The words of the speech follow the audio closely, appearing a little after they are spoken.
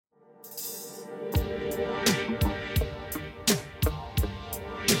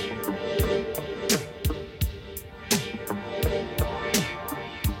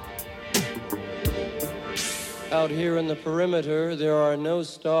Out here in the perimeter, there are no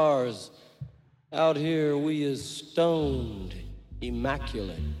stars. Out here, we is stoned,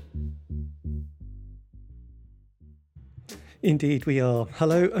 immaculate. Indeed we are.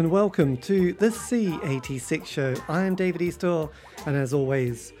 Hello and welcome to the C86 show. I am David Eastaugh, and as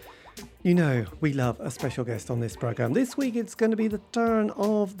always, you know we love a special guest on this programme. This week it's going to be the turn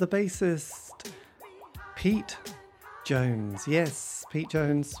of the bassist Pete Jones. Yes, Pete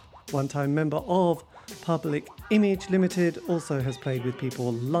Jones, one-time member of Public Image Limited, also has played with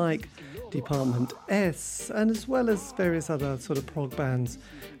people like Department S, and as well as various other sort of prog bands,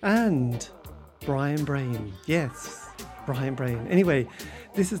 and Brian Brain. Yes, Brian Brain. Anyway,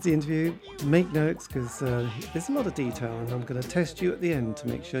 this is the interview. Make notes because there's a lot of detail, and I'm going to test you at the end to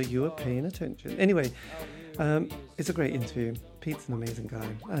make sure you are paying attention. Anyway, it's a great interview. Pete's an amazing guy,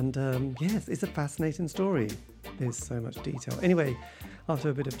 and yes, it's a fascinating story. There's so much detail. Anyway, after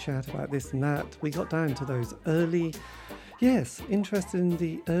a bit of chat about this and that, we got down to those early, interested in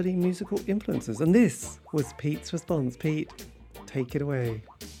the early musical influences, and this was Pete's response. Pete, take it away.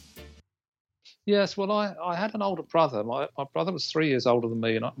 Yes, well, I had an older brother. My brother was 3 years older than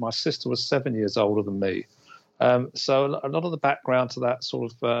me, and my sister was 7 years older than me. So a lot of the background to that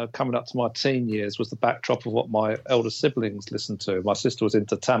sort of coming up to my teen years was the backdrop of what my elder siblings listened to. My sister was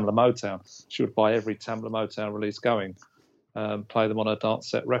into Tamla Motown. She would buy every Tamla Motown release going, play them on her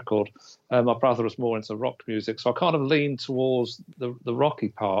dance set record. My brother was more into rock music, so I kind of leaned towards the rocky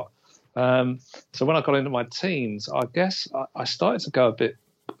part. So when I got into my teens, I guess I started to go a bit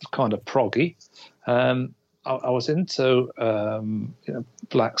kind of proggy. I was into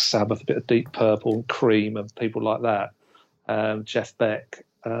Black Sabbath, a bit of Deep Purple and Cream and people like that, Jeff Beck,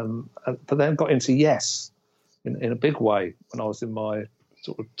 but then got into Yes in a big way when I was in my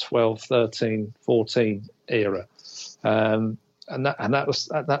sort of 12, 13, 14 era, and that's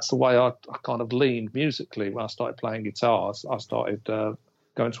the way I kind of leaned musically. When I started playing guitars, I started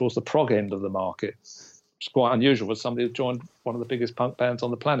going towards the prog end of the market. It's quite unusual for somebody who joined one of the biggest punk bands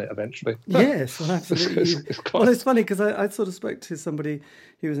on the planet eventually. Yes, well, absolutely. It's funny because I sort of spoke to somebody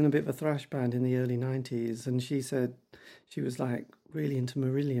who was in a bit of a thrash band in the early 90s, and she said she was like really into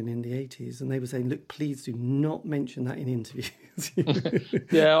Marillion in the 80s, and they were saying, look, please do not mention that in interviews.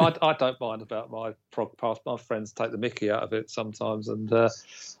 Yeah, I don't mind about my prog past. My friends take the mickey out of it sometimes, and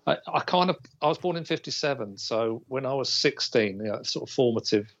I was born in 57, so when I was 16, sort of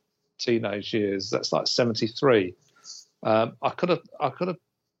formative teenage years, that's like 73. I could have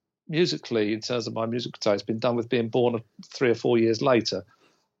musically, in terms of my musical taste, been done with being born 3 or 4 years later.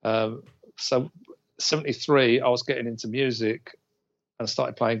 So 73, I was getting into music and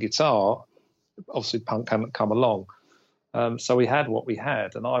started playing guitar. Obviously punk hadn't come along, so we had what we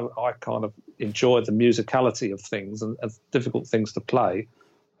had, and I kind of enjoyed the musicality of things and difficult things to play,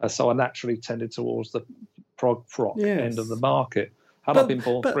 so I naturally tended towards the prog rock end of the market. Had I been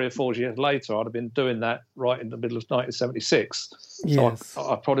born 3 or 4 years later, I'd have been doing that right in the middle of 1976. Yes.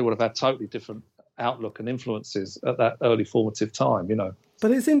 So I probably would have had totally different outlook and influences at that early formative time, But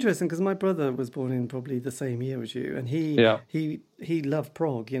it's interesting because my brother was born in probably the same year as you, and he loved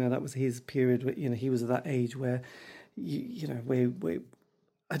prog. That was his period. He was at that age where, where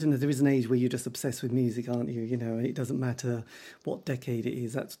I don't know. There is an age where you're just obsessed with music, aren't you? It doesn't matter what decade it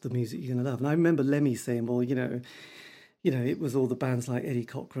is. That's the music you're going to love. And I remember Lemmy saying, "Well, it was all the bands like Eddie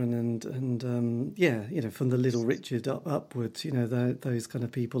Cochran and from the Little Richard upwards, those kind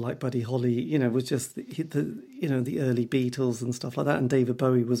of people like Buddy Holly, was just the early Beatles and stuff like that. And David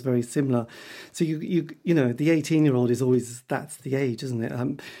Bowie was very similar. So the 18-year-old is always, that's the age, isn't it?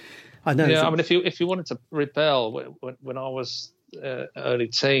 I know. Yeah, I mean, if you wanted to rebel, when I was early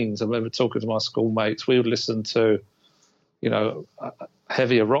teens, I remember talking to my schoolmates. We would listen to,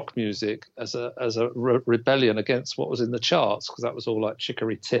 heavier rock music as a rebellion against what was in the charts, because that was all like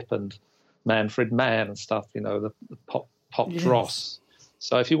Chicory Tip and Manfred Mann and stuff, the pop dross.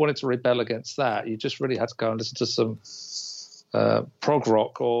 So if you wanted to rebel against that, you just really had to go and listen to some prog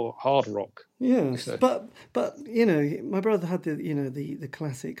rock or hard rock. Yes, but my brother had the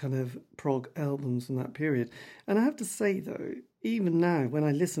classic kind of prog albums from that period, and I have to say though, even now when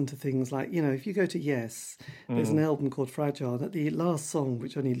I listen to things like if you go to Yes, there's an album called Fragile, that the last song,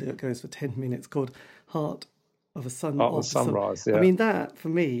 which only goes for 10 minutes, called Heart of a Sunrise. Yeah. I mean, that for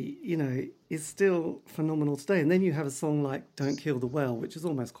me, is still phenomenal today. And then you have a song like Don't Kill the Well, which is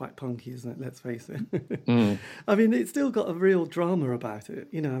almost quite punky, isn't it? Let's face it. I mean, it's still got a real drama about it.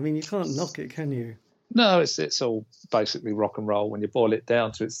 I mean, you can't knock it, can you? No, it's all basically rock and roll when you boil it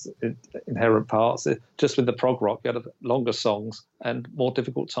down to its inherent parts. Just with the prog rock, you had longer songs and more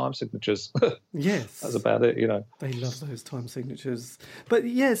difficult time signatures. Yes. That's about it, They love those time signatures. But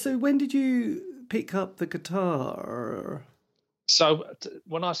yeah, so when did you pick up the guitar? So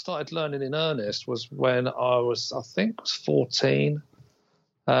when I started learning in earnest was when I think it was 14.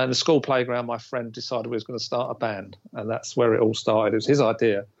 In the school playground, my friend decided we was going to start a band, and that's where it all started. It was his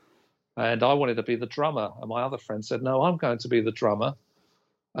idea, and I wanted to be the drummer, and my other friend said, no, I'm going to be the drummer.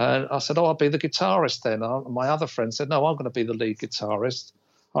 And I said, I'll be the guitarist then. And my other friend said, no, I'm going to be the lead guitarist.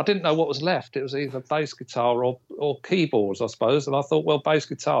 I didn't know what was left. It was either bass guitar or keyboards, I suppose, and I thought, well, bass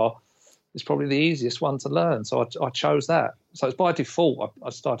guitar is probably the easiest one to learn, so I chose that. So it's by default I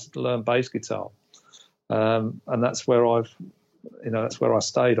started to learn bass guitar, and that's where that's where I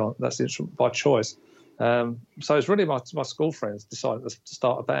stayed on. That's the instrument by choice. So it's really my school friends decided to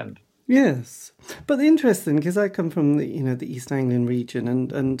start a band. Yes, but interesting because I come from the East Anglian region,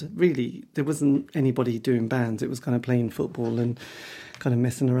 and really there wasn't anybody doing bands. It was kind of playing football and kind of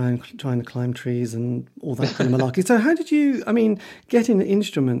messing around, trying to climb trees and all that kind of malarkey. So how did you? I mean, getting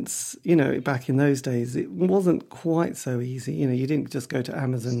instruments, back in those days, it wasn't quite so easy. You didn't just go to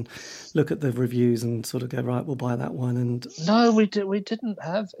Amazon, look at the reviews, and sort of go, right, we'll buy that one. And no, we didn't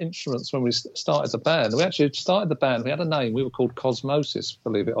have instruments when we started the band. We actually started the band. We had a name. We were called Cosmosis,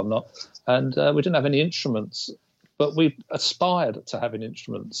 believe it or not, and we didn't have any instruments. But we aspired to having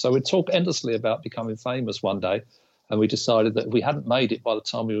instruments. So we'd talk endlessly about becoming famous one day. And we decided that if we hadn't made it by the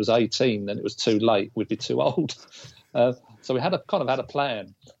time we was 18, then it was too late. We'd be too old. So we had a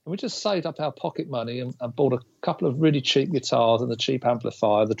plan. And we just saved up our pocket money and bought a couple of really cheap guitars and a cheap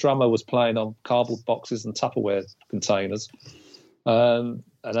amplifier. The drummer was playing on cardboard boxes and Tupperware containers. And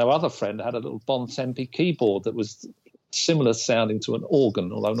our other friend had a little Bontempi keyboard that was similar sounding to an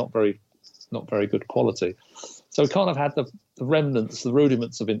organ, although not very good quality. So we kind of had the remnants, the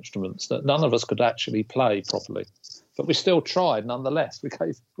rudiments of instruments that none of us could actually play properly. But we still tried nonetheless. We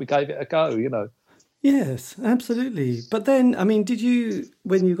gave it a go, Yes, absolutely. But then, I mean,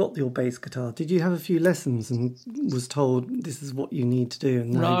 when you got your bass guitar, did you have a few lessons and was told this is what you need to do?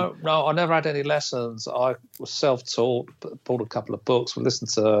 And no, I never had any lessons. I was self-taught, bought a couple of books. We listened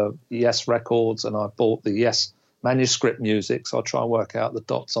to Yes records, and I bought the Yes manuscript music, so I try and work out the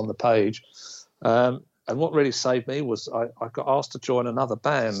dots on the page. And what really saved me was I got asked to join another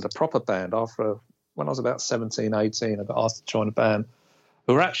band, a proper band, when I was about 17, 18, I got asked to join a band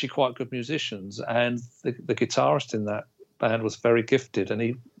who were actually quite good musicians. And the guitarist in that band was very gifted, and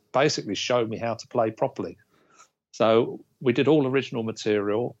he basically showed me how to play properly. So we did all original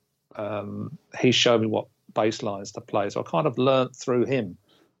material. He showed me what bass lines to play. So I kind of learnt through him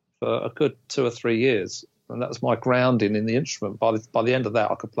for a good 2 or 3 years. And that was my grounding in the instrument. By the end of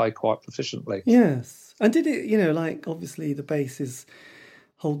that, I could play quite proficiently. Yes. And did it, obviously the bass is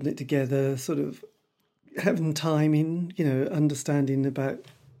holding it together, sort of having timing, understanding about,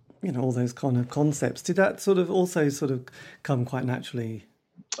 all those kind of concepts. Did that sort of come quite naturally?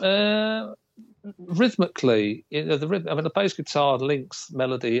 Rhythmically, the bass guitar links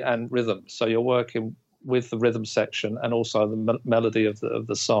melody and rhythm. So you're working with the rhythm section and also the melody of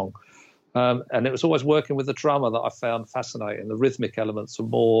the song. And it was always working with the drummer that I found fascinating. The rhythmic elements were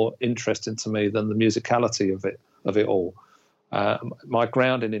more interesting to me than the musicality of it all. My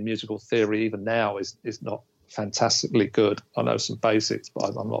grounding in musical theory, even now, is not fantastically good. I know some basics, but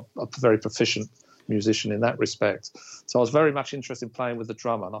I'm not a very proficient musician in that respect. So I was very much interested in playing with the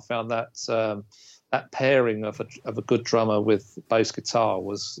drummer, and I found that pairing of a good drummer with bass guitar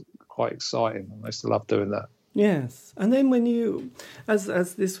was quite exciting. I used to love doing that. Yes, and then when you, as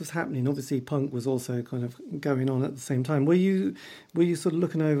this was happening, obviously punk was also kind of going on at the same time. Were you sort of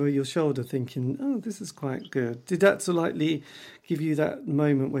looking over your shoulder, thinking, "Oh, this is quite good"? Did that slightly give you that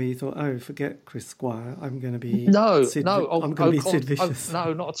moment where you thought, "Oh, forget Chris Squire, I'm going to be I'm going to be Sid Vicious"?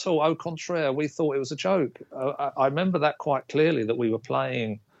 No, not at all. Au contraire, we thought it was a joke. I remember that quite clearly, that we were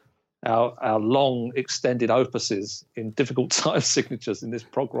playing our long extended opuses in difficult time signatures in this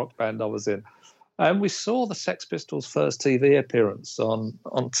prog rock band I was in. And we saw the Sex Pistols' first TV appearance on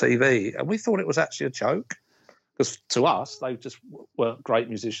TV, and we thought it was actually a joke, because to us, they just weren't great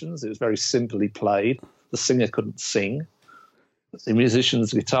musicians. It was very simply played. The singer couldn't sing. The musicians,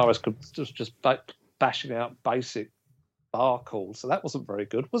 the guitarist could just bashing out basic bar chords. So that wasn't very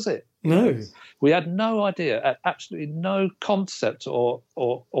good, was it? No. We had no idea, absolutely no concept or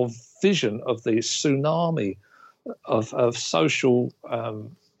vision of the tsunami of social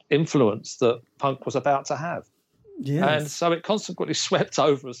influence that punk was about to have. Yes. And so it consequently swept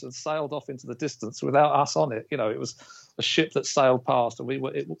over us and sailed off into the distance without us on it. It was a ship that sailed past, and we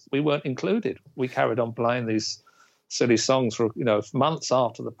weren't included. We carried on playing these silly songs for months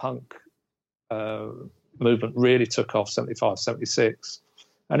after the punk movement really took off, 75, 76,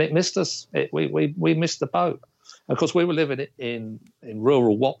 and it missed us. We missed the boat. And of course, we were living in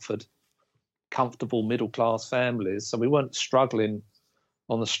rural Watford, comfortable middle-class families, so we weren't struggling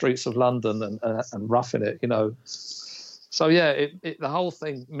on the streets of London and roughing it, So yeah, the whole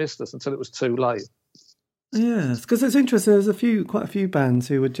thing missed us until it was too late. Yes, because it's interesting. There's quite a few bands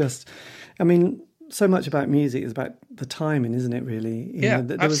who would just, I mean, so much about music is about the timing, isn't it? Really,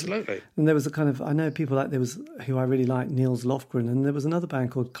 Absolutely. And there was a kind of, I know people like, there was who I really liked, Niels Lofgren, and there was another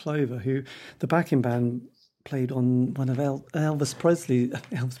band called Clover, who the backing band played on one of Elvis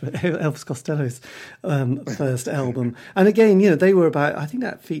Costello's first album. And again, they were about, I think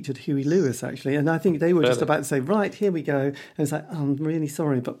that featured Huey Lewis actually, and I think they were just about to say, right, here we go. And it's like, I'm really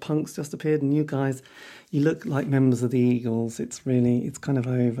sorry, but punk's just appeared, and you guys, you look like members of the Eagles. It's kind of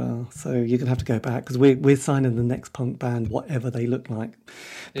over. So you're going to have to go back, because we're signing the next punk band, whatever they look like.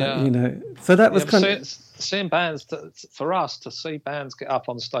 But, so that was kind of... Seeing bands, for us, to see bands get up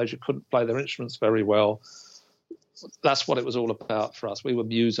on stage who couldn't play their instruments very well, that's what it was all about for us. We were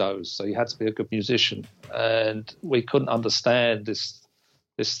musos, so you had to be a good musician, and we couldn't understand this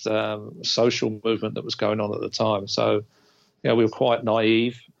social movement that was going on at the time. So, we were quite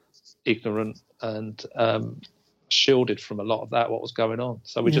naive, ignorant, and shielded from a lot of what was going on.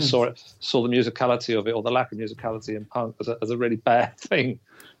 So we just saw the musicality of it, or the lack of musicality in punk, as a really bad thing.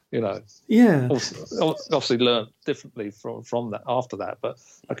 Yeah. Obviously learned differently from that after that. But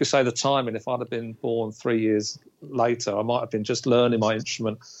like you say, the timing, if I'd have been born 3 years later, I might have been just learning my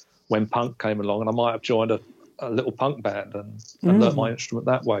instrument when punk came along, and I might have joined a little punk band and learned my instrument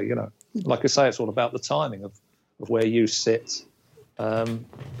that way, Like I say, it's all about the timing of where you sit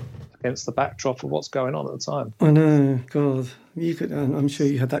against the backdrop of what's going on at the time. I know, God. You could. I'm sure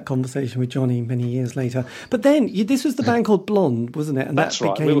you had that conversation with Johnny many years later. But then this was the band called Blonde, wasn't it? And that's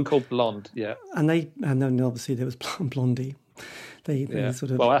right. We were called Blonde, yeah. And then obviously there was Blondie. They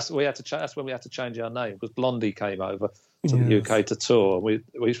sort of. Well, that's when we had to change our name, because Blondie came over to the UK to tour. We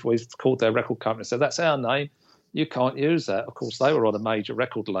called their record company and said, "That's our name. You can't use that." Of course, they were on a major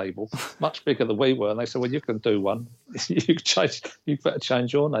record label, much bigger than we were, and they said, "Well, you can do one. You better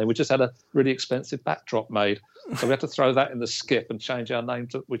change your name." We just had a really expensive backdrop made, so we had to throw that in the skip and change our name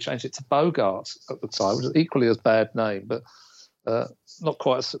we changed it to Bogart at the time, which was equally as bad name, but not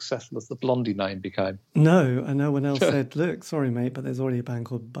quite as successful as the Blondie name became. No, and no one else said, "Look, sorry, mate, but there's already a band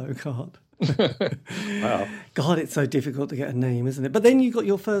called Bogart." Wow. God, it's so difficult to get a name, isn't it? But then you got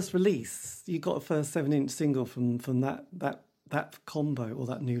your first release. You got a first 7-inch single from that combo, or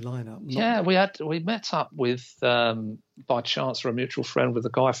that new lineup. We met up with by chance, through a mutual friend, with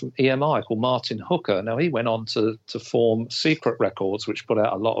a guy from EMI called Martin Hooker. Now he went on to form Secret Records, which put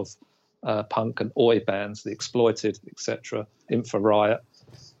out a lot of punk and oi bands, The Exploited, etc., Infra Riot,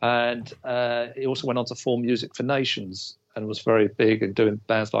 and he also went on to form Music for Nations, and was very big in doing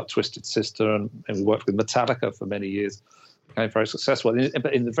bands like Twisted Sister, and we worked with Metallica for many years. Became very successful.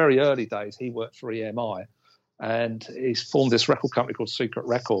 But in the very early days, he worked for EMI, and he's formed this record company called Secret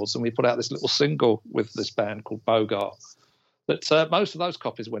Records, and we put out this little single with this band called Bogart. But most of those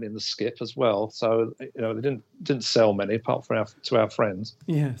copies went in the skip as well, so they didn't sell many, apart from to our friends.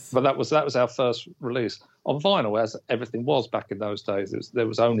 Yes. But that was our first release on vinyl, as everything was back in those days. There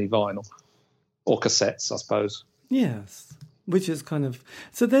was only vinyl, or cassettes, I suppose. Yes, which is kind of...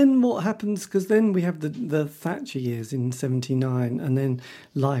 So then what happens, because then we have the Thatcher years in 79, and then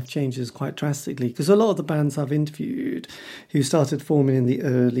life changes quite drastically, because a lot of the bands I've interviewed who started forming in the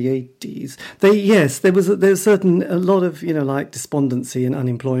early 80s, there was a lot of, like despondency and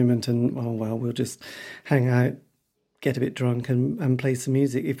unemployment, and, we'll just hang out, get a bit drunk and play some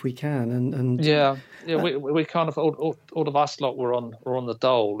music if we can. And we kind of, all of us lot were on the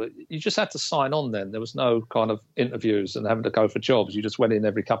dole. You just had to sign on then. There was no kind of interviews and having to go for jobs. You just went in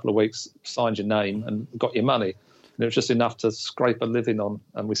every couple of weeks, signed your name and got your money. And it was just enough to scrape a living on.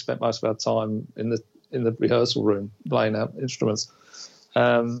 And we spent most of our time in the rehearsal room playing out instruments.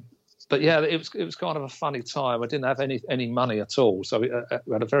 But yeah, it was kind of a funny time. I didn't have any money at all. So we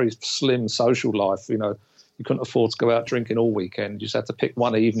had a very slim social life, You couldn't afford to go out drinking all weekend. You just had to pick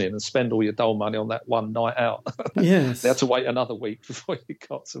one evening and spend all your dole money on that one night out. Yes. They had to wait another week before you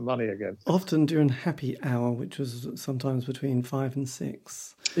got some money again. Often during happy hour, which was sometimes between 5 and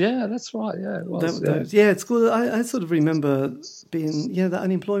 6. Yeah, that's right. Yeah, it was. It's cool. I sort of remember being, that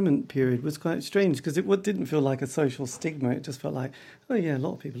unemployment period was quite strange, because it didn't feel like a social stigma. It just felt like, a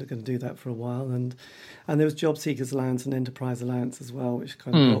lot of people are going to do that for a while. And there was Job Seekers Allowance and Enterprise Allowance as well, which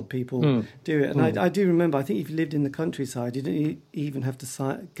kind of helped people do it. And I do remember, I think if you lived in the countryside, you didn't even have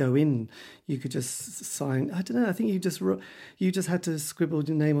to go in. You could just sign. I don't know. I think you just had to scribble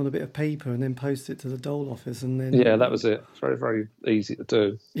your name on a bit of paper and then post it to the dole office, and then yeah, that was it. Very, very easy to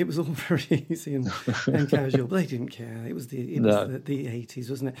do. It was all very easy and casual, but they didn't care. It was the 80s,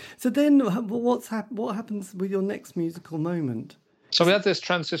 wasn't it? So then, what happens with your next musical moment? So we had this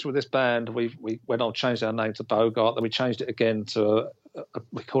transition with this band. We went on, changed our name to Bogart. Then we changed it again to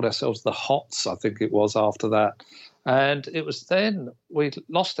we called ourselves the Hots, I think it was, after that. And it was then we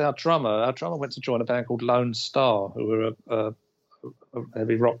lost our drummer. Our drummer went to join a band called Lone Star, who were a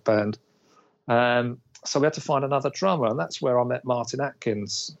heavy rock band. So we had to find another drummer, and that's where I met Martin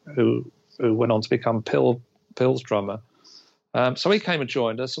Atkins, who went on to become Pill's drummer. So he came and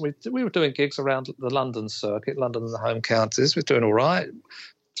joined us. So we were doing gigs around the London circuit, London and the home counties. We were doing all right.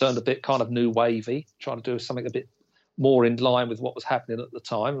 Turned a bit kind of new wavy, trying to do something a bit more in line with what was happening at the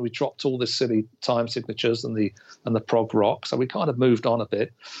time. We dropped all the silly time signatures and the prog rock. So we kind of moved on a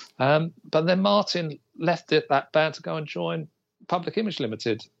bit. But then Martin left that band to go and join Public Image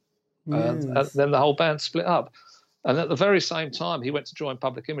Limited. Yes. And then the whole band split up. And at the very same time he went to join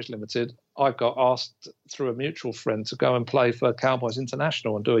Public Image Limited, I got asked through a mutual friend to go and play for Cowboys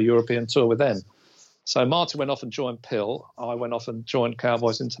International and do a European tour with them. So Martin went off and joined Pill. I went off and joined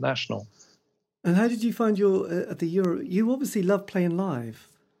Cowboys International. And how did you find at the Euro? You obviously love playing live.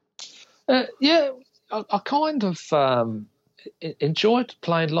 Yeah, I kind of enjoyed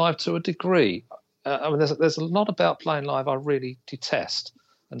playing live to a degree. I mean, there's a lot about playing live I really detest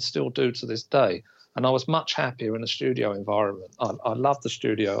and still do to this day. And I was much happier in a studio environment. I love the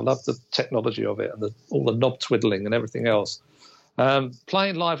studio. I love the technology of it and all the knob twiddling and everything else.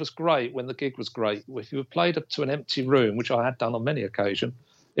 Playing live was great when the gig was great. If you played up to an empty room, which I had done on many occasions,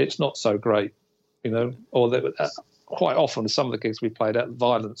 it's not so great, Or quite often, some of the gigs we played at,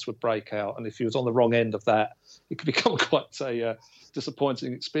 violence would break out. And if you was on the wrong end of that, it could become quite a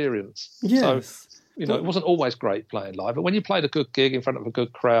disappointing experience. Yes. So, it wasn't always great playing live. But when you played a good gig in front of a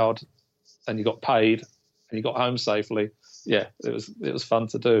good crowd, and you got paid and you got home safely, yeah, it was fun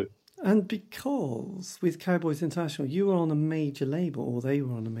to do. And because with Cowboys International, you were on a major label, or they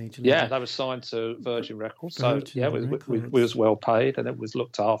were on a major label. Yeah, they were signed to Virgin Records. We was well paid and it was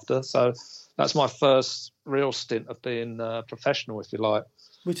looked after. So that's my first real stint of being professional, if you like.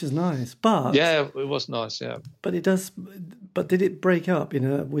 Which is nice, but... Yeah, it was nice, yeah. But did it break up in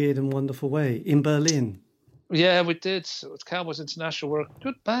a weird and wonderful way in Berlin? Yeah, we did. Cowboys International were a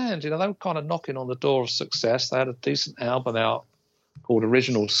good band. They were kind of knocking on the door of success. They had a decent album out called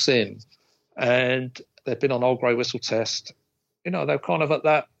Original Sin, and they'd been on Old Grey Whistle Test. They were kind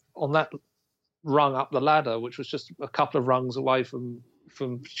of on that rung up the ladder, which was just a couple of rungs away from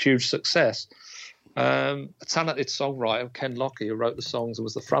huge success. A talented songwriter, Ken Lockie, who wrote the songs and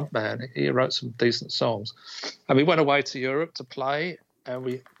was the front man, he wrote some decent songs. And we went away to Europe to play,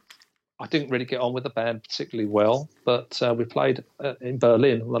 and I didn't really get on with the band particularly well, but we played in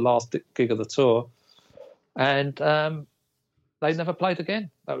Berlin on the last gig of the tour, and they never played again.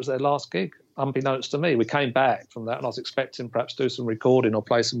 That was their last gig, unbeknownst to me. We came back from that, and I was expecting perhaps to do some recording or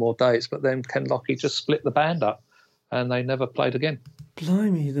play some more dates, but then Ken Lockie just split the band up, and they never played again.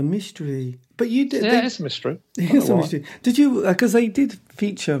 Blimey, the mystery. But you did... Yeah, it's a mystery. It's a mystery. Did you... Because they did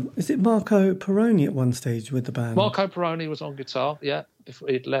feature... Is it Marco Peroni at one stage with the band? Marco Peroni was on guitar, yeah.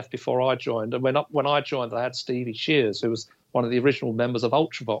 He'd left before I joined. And when I joined, I had Stevie Shears, who was one of the original members of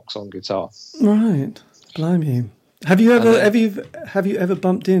Ultravox, on guitar. Right. Blimey. Have you ever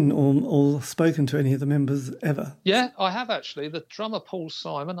bumped in or spoken to any of the members ever? Yeah, I have actually. The drummer Paul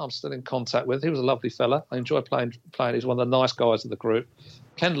Simon, I'm still in contact with. He was a lovely fella. I enjoy playing. He's one of the nice guys of the group.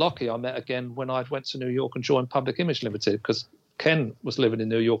 Ken Lockie I met again when I went to New York and joined Public Image Limited, because Ken was living in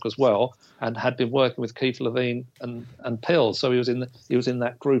New York as well and had been working with Keith Levine and Pill, so he was in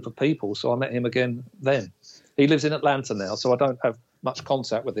that group of people. So I met him again then. He lives in Atlanta now, so I don't have much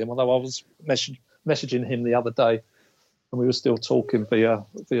contact with him, although I was messaging him the other day, and we were still talking via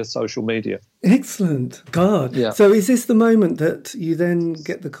social media. Excellent. God. Yeah. So is this the moment that you then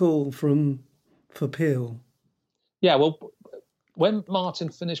get the call for Peel? Yeah, well, when Martin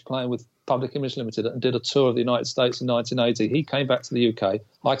finished playing with Public Image Limited and did a tour of the United States in 1980, he came back to the UK.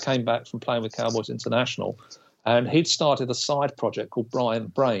 I came back from playing with Cowboys International, and he'd started a side project called Brian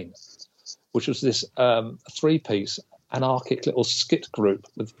Brain, which was this three-piece anarchic little skit group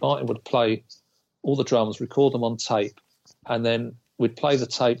with Martin would play all the drums, record them on tape, and then we'd play the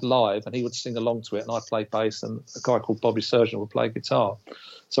tape live and he would sing along to it, and I'd play bass and a guy called Bobby Surgeon would play guitar.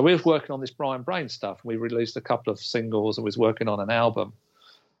 So we were working on this Brian Brain stuff. We released a couple of singles and was working on an album.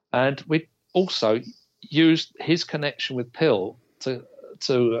 And we also used his connection with Pill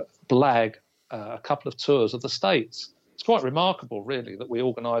to blag a couple of tours of the States. It's quite remarkable, really, that we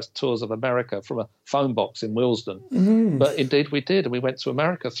organised tours of America from a phone box in Willesden. But indeed we did, and we went to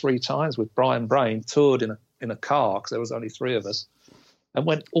America 3 times with Brian Brain, toured in a car, because there was only 3 of us, and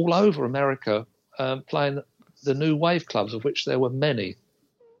went all over America playing the new wave clubs, of which there were many,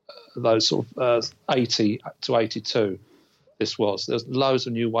 those sort of 80 to 82. There's loads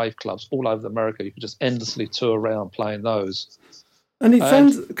of new wave clubs all over America. You could just endlessly tour around playing those. And it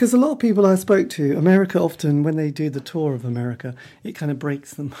sounds, because a lot of people I spoke to, America often, when they do the tour of America, it kind of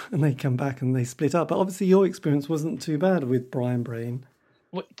breaks them and they come back and they split up. But obviously your experience wasn't too bad with Brian Brain.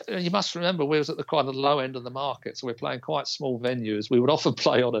 You must remember we was at the kind of low end of the market, so we're playing quite small venues. We would often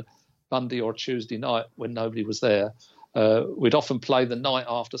play on a Monday or Tuesday night when nobody was there. We'd often play the night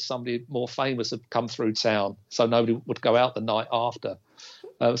after somebody more famous had come through town, so nobody would go out the night after.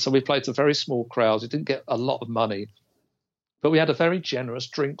 So we played to very small crowds. We didn't get a lot of money, but we had a very generous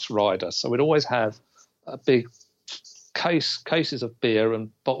drinks rider. So we'd always have a big cases of beer and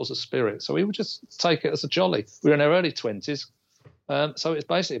bottles of spirit. So we would just take it as a jolly. We were in our early 20s. So it's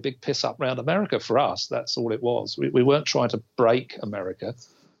basically a big piss up round America for us. That's all it was. We weren't trying to break America.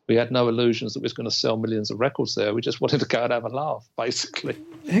 We had no illusions that we was going to sell millions of records there. We just wanted to go and have a laugh, basically.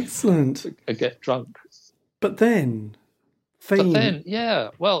 Excellent. And get drunk. But then, fame. Yeah.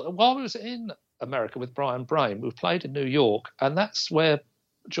 Well, while we was in America with Brian Brain, we played in New York, and that's where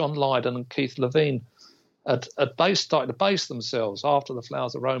John Lydon and Keith Levine had started to base themselves after the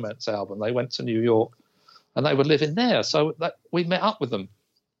Flowers of Romance album. They went to New York, and they were living there. So we met up with them.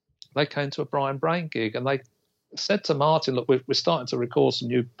 They came to a Brian Brain gig, and they said to Martin, look, we're starting to record some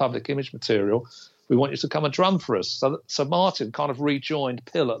new Public Image material. We want you to come and drum for us. So Martin kind of rejoined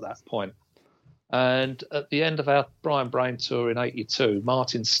Pill at that point. And at the end of our Brian Brain tour in 82,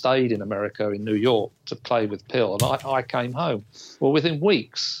 Martin stayed in America in New York to play with Pill, and I came home. Well, within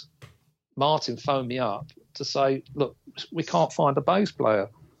weeks, Martin phoned me up to say, look, we can't find a bass player.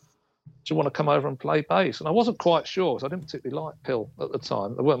 Do you want to come over and play bass? And I wasn't quite sure, because I didn't particularly like Pill at the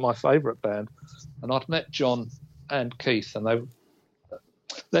time. They weren't my favourite band. And I'd met John and Keith, and they,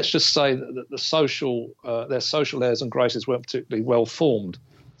 let's just say that their social airs and graces weren't particularly well formed.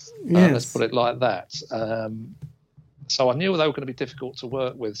 Yes. Let's put it like that. So I knew they were going to be difficult to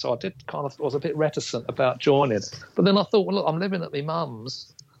work with. So I was a bit reticent about joining. But then I thought, well, look, I'm living at my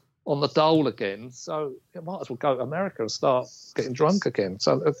mum's on the dole again, so I might as well go to America and start getting drunk again.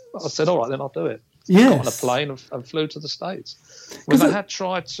 So I said, all right, then I'll do it. Yes. Got on a plane and flew to the States. Well, they had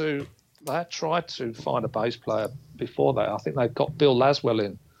tried to find a bass player before that. I think they got Bill Laswell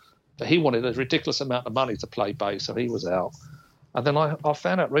in, but he wanted a ridiculous amount of money to play bass, so he was out. And then I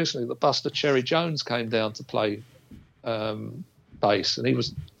found out recently that Buster Cherry Jones came down to play bass, and he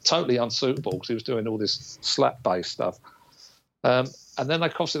was totally unsuitable because he was doing all this slap bass stuff. And then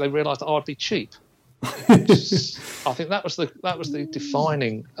they realised that I'd be cheap. I think that was the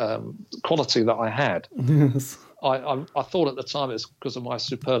defining quality that I had. Yes. I thought at the time it was because of my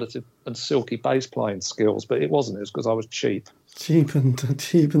superlative and silky bass playing skills, but it wasn't. It was because I was cheap. Cheap and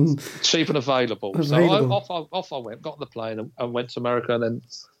available. So off I went, got on the plane and went to America, and then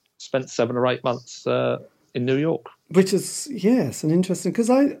spent 7 or 8 months in New York. Which is, yes, and interesting, because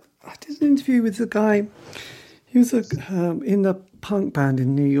I did an interview with a guy. He was in the punk band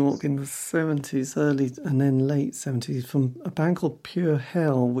in New York in the 70s, early and then late 70s, from a band called Pure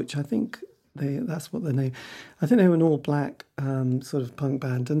Hell, which I think that's what their name. I think they were an all-black sort of punk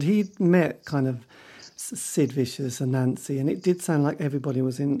band, and he'd met kind of Sid Vicious and Nancy, and it did sound like everybody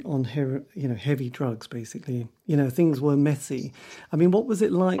was on heavy drugs, basically. Things were messy. I mean, what was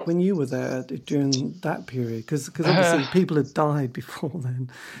it like when you were there during that period? Because obviously people had died before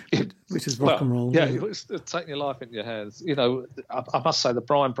then, which is rock and roll. Yeah, it's taking your life into your hands. I must say the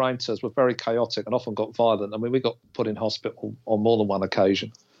Brian Brain tours were very chaotic and often got violent. I mean, we got put in hospital on more than one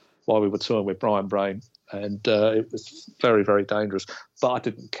occasion while we were touring with Brian Brain. And it was very, very dangerous. But I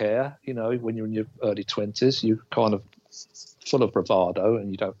didn't care. When you're in your early 20s, you're kind of full of bravado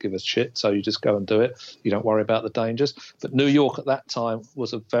and you don't give a shit. So you just go and do it. You don't worry about the dangers. But New York at that time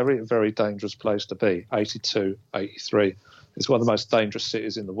was a very, very dangerous place to be. 82, 83. It's one of the most dangerous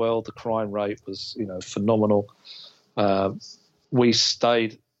cities in the world. The crime rate was, phenomenal. We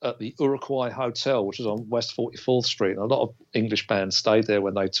stayed at the Uruguay Hotel, which was on West 44th Street. And a lot of English bands stayed there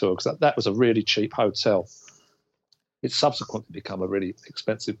when they toured, because that was a really cheap hotel. It's subsequently become a really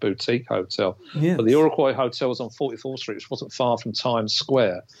expensive boutique hotel. Yes. But the Uruguay Hotel was on 44th Street, which wasn't far from Times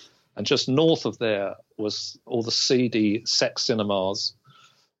Square. And just north of there was all the seedy sex cinemas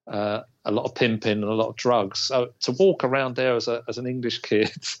a lot of pimping and a lot of drugs. So to walk around there as an English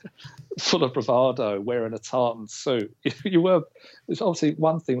kid, full of bravado, wearing a tartan suit, it's obviously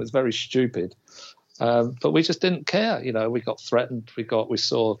one thing was very stupid, but we just didn't care. We got threatened. We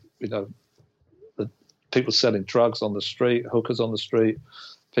saw, the people selling drugs on the street, hookers on the street,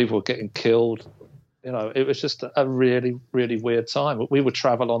 people were getting killed. It was just a really, really weird time. We would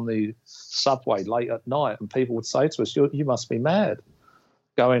travel on the subway late at night, and people would say to us, "You must be mad,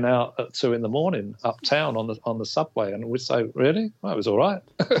 going out at 2 a.m. uptown on the subway." And we'd say, "Really? Well, it was all right."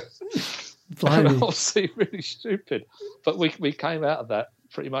 Obviously, really stupid, but we came out of that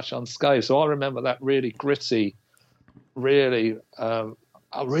pretty much unscathed. So I remember that really gritty, really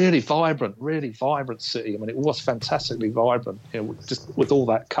a really vibrant city. I mean, it was fantastically vibrant, just with all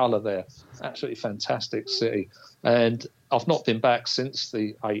that colour there. Absolutely fantastic city. And I've not been back since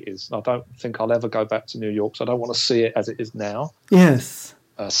the 80s. I don't think I'll ever go back to New York, so I don't want to see it as it is now. Yes.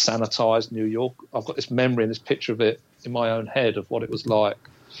 Sanitised New York. I've got this memory and this picture of it in my own head of what it was like,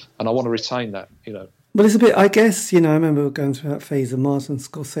 and I want to retain that, Well, it's a bit, I guess, I remember going through that phase of Martin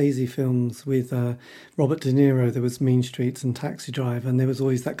Scorsese films with Robert De Niro. There was Mean Streets and Taxi Driver, and there was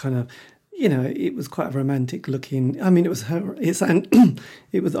always that kind of, it was quite a romantic looking. I mean, it was, I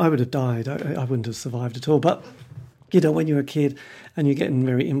would have died. I wouldn't have survived at all. But, when you're a kid and you're getting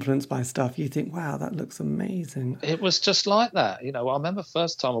very influenced by stuff, you think, wow, that looks amazing. It was just like that. I remember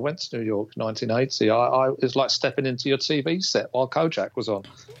first time I went to New York, 1980, it was like stepping into your TV set while Kojak was on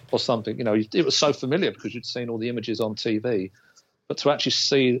or something. It was so familiar because you'd seen all the images on TV. But to actually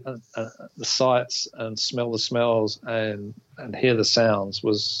see the sights and smell the smells and hear the sounds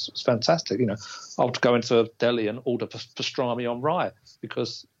was fantastic. I would go into a deli and order pastrami on rye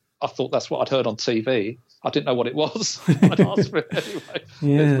because I thought that's what I'd heard on TV. I didn't know what it was. I'd asked for it anyway.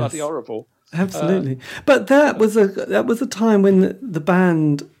 Yes. It was bloody horrible. Absolutely. But that was a time when the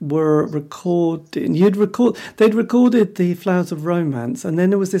band were recording. They'd recorded the Flowers of Romance, and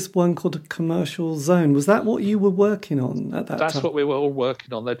then there was this one called A Commercial Zone. Was that what you were working on at that time? That's what we were all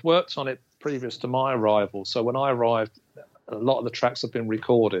working on. They'd worked on it previous to my arrival. So when I arrived, a lot of the tracks had been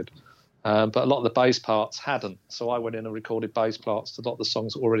recorded, but a lot of the bass parts hadn't. So I went in and recorded bass parts to a lot of the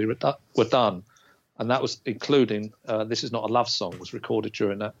songs that already were done. And that was including This Is Not a Love Song was recorded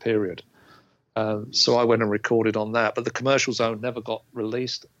during that period. So I went and recorded on that. But the Commercial Zone never got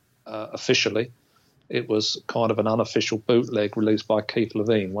released officially. It was kind of an unofficial bootleg released by Keith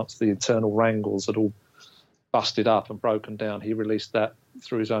Levine. Once the internal wrangles had all busted up and broken down, he released that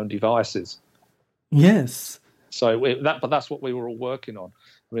through his own devices. Yes. So but that's what we were all working on.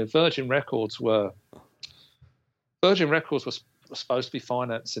 I mean, Virgin Records were supposed to be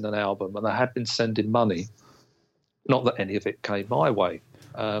financing an album, and they had been sending money. Not that any of it came my way.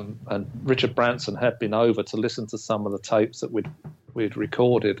 And Richard Branson had been over to listen to some of the tapes that we'd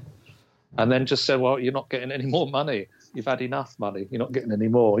recorded, and then just said, "Well, you're not getting any more money. You've had enough money. You're not getting any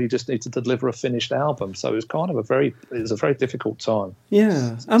more. You just need to deliver a finished album." So it was kind of a very difficult time.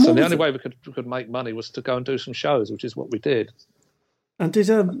 Yeah. And so the only way we could make money was to go and do some shows, which is what we did. And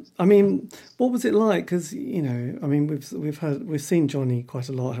what was it like? Because we've seen Johnny quite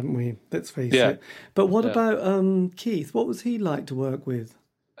a lot, haven't we? Let's face it. But what about Keith? What was he like to work with?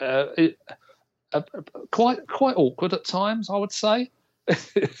 Quite awkward at times, I would say.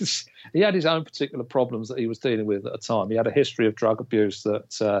 He had his own particular problems that he was dealing with at the time. He had a history of drug abuse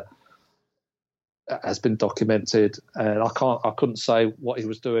that has been documented, and I couldn't say what he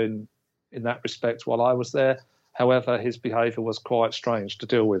was doing in that respect while I was there. However, his behaviour was quite strange to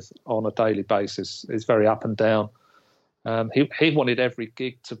deal with on a daily basis. It's very up and down. He wanted every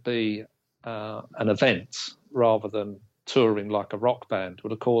gig to be an event rather than touring like a rock band.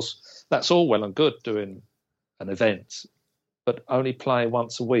 But of course, that's all well and good doing an event, but only playing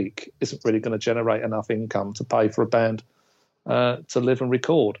once a week isn't really going to generate enough income to pay for a band to live and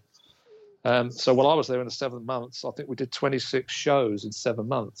record. So while I was there in the 7 months, I think we did 26 shows in 7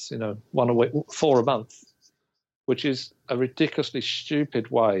 months, 1 a week, 4 a month, which is a ridiculously stupid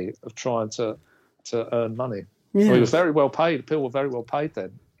way of trying to earn money. Yeah. We were very well paid. People were very well paid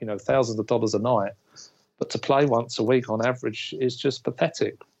then, thousands of dollars a night. But to play once a week on average is just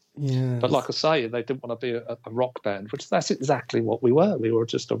pathetic. Yeah. But like I say, they didn't want to be a rock band, which that's exactly what we were. We were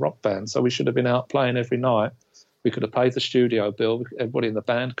just a rock band. So we should have been out playing every night. We could have paid the studio bill. Everybody in the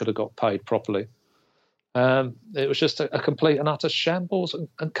band could have got paid properly. It was just a complete and utter shambles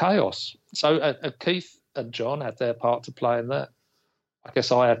and chaos. So Keith and John had their part to play in that. I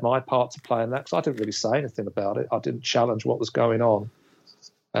guess I had my part to play in that because I didn't really say anything about it. I didn't challenge what was going on.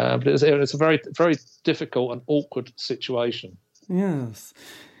 But it was a very, very difficult and awkward situation. Yes.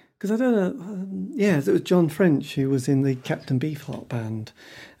 Because I don't know, it was John French who was in the Captain Beefheart band,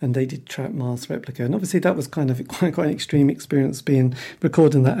 and they did Trap Mars Replica, and obviously that was kind of quite an extreme experience being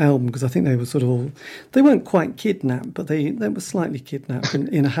recording that album, because I think they were sort of all, they weren't quite kidnapped, but they were slightly kidnapped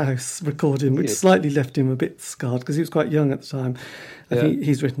in a house recording, which slightly left him a bit scarred because he was quite young at the time. I think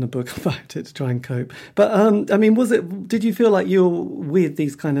he's written a book about it to try and cope. But I mean, did you feel like you were with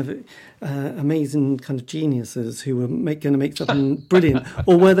these kind of amazing kind of geniuses who were going to make something brilliant,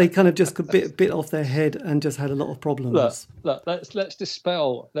 or were they kind of just a bit off their head and just had a lot of problems? Look,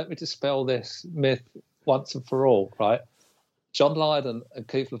 let me dispel this myth once and for all, right? John Lydon and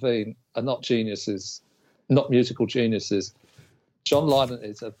Keith Levene are not geniuses, not musical geniuses. John Lydon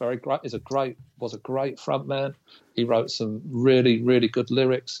was a great frontman. He wrote some really, really good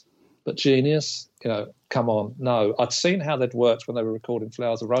lyrics, but genius, come on, no. I'd seen how they'd worked when they were recording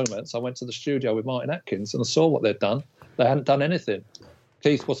Flowers of Romance. I went to the studio with Martin Atkins and I saw what they'd done. They hadn't done anything.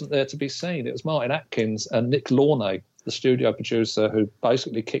 Keith wasn't there to be seen. It was Martin Atkins and Nick Launay, the studio producer, who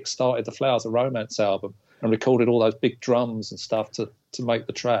basically kick-started the Flowers of Romance album and recorded all those big drums and stuff to make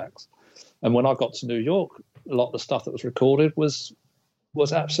the tracks. And when I got to New York, a lot of the stuff that was recorded was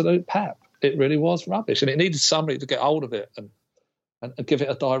absolute pap. It really was rubbish, and it needed somebody to get hold of it and give it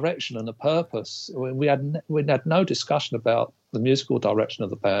a direction and a purpose. We had no discussion about the musical direction of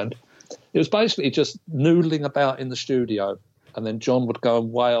the band. It was basically just noodling about in the studio, and then John would go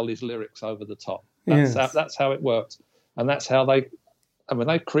and wail his lyrics over the top. That's how it worked, and that's how they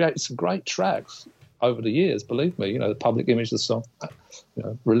created some great tracks over the years, believe me. The Public Image, the song,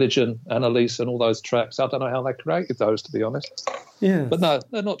 Religion, Annalise, and all those tracks. I don't know how they created those, to be honest. Yeah. But no,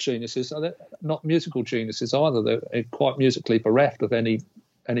 they're not geniuses. They're not musical geniuses either. They're quite musically bereft of any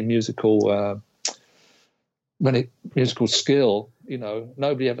musical skill.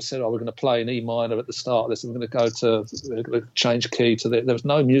 Nobody ever said, "Oh, we're going to play an E minor at the start of this, and we're going to go to change key to the." There was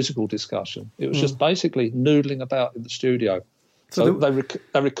no musical discussion. It was just basically noodling about in the studio. So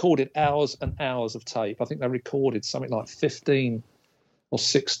they recorded hours and hours of tape. I think they recorded something like 15 or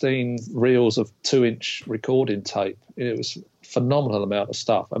 16 reels of 2-inch recording tape. It was a phenomenal amount of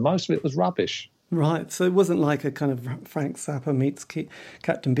stuff, and most of it was rubbish. Right. So it wasn't like a kind of Frank Zappa meets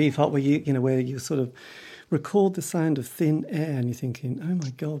Captain Beefheart, where you sort of record the sound of thin air, and you're thinking, "Oh my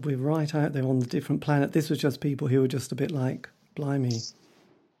God, we're right out there on a different planet." This was just people who were just a bit like, "Blimey."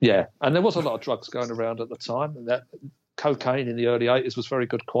 Yeah, and there was a lot of drugs going around at the time, and that cocaine in the early 80s was very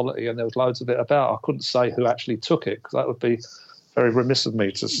good quality, and there was loads of it about. I couldn't say who actually took it, because that would be very remiss of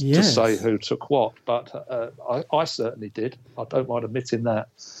me to say who took what, but I certainly did. I don't mind admitting that.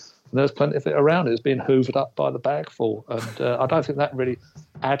 And there's plenty of it around. It was being hoovered up by the bagful, and I don't think that really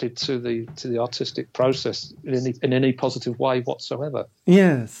added to the artistic process in any positive way whatsoever.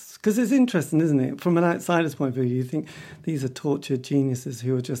 Yes. Because it's interesting, isn't it? From an outsider's point of view, you think these are tortured geniuses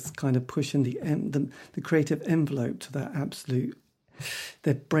who are just kind of pushing the creative envelope to that absolute.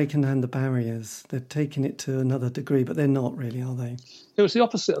 They're breaking down the barriers. They're taking it to another degree, but they're not really, are they? It was the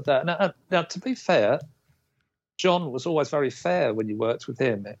opposite of that. Now, to be fair, John was always very fair when you worked with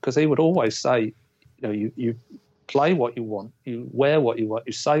him, because he would always say, you play what you want, you wear what you want,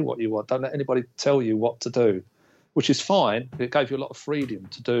 you say what you want. Don't let anybody tell you what to do, which is fine. It gave you a lot of freedom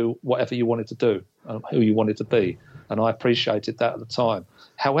to do whatever you wanted to do and who you wanted to be. And I appreciated that at the time.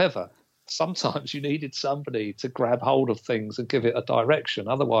 However, sometimes you needed somebody to grab hold of things and give it a direction.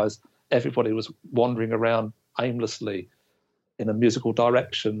 Otherwise, everybody was wandering around aimlessly in a musical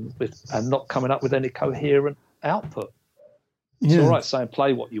direction and not coming up with any coherent output. It's all right saying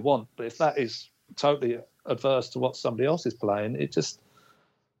play what you want, but if that is totally adverse to what somebody else is playing, it just...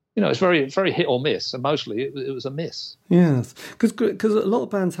 it's very, very hit or miss, and mostly it was a miss. Yes, because a lot of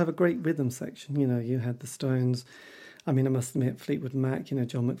bands have a great rhythm section. You had the Stones. I mean, I must admit, Fleetwood Mac,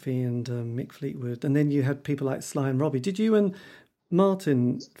 John McVie and Mick Fleetwood. And then you had people like Sly and Robbie. Did you and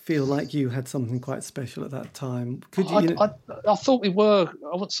Martin feel like you had something quite special at that time? I thought we were,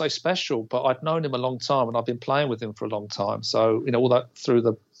 I wouldn't say special, but I'd known him a long time, and I've been playing with him for a long time. So, all that through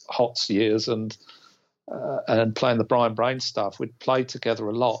the Hots years and playing the Brian Brain stuff, we'd played together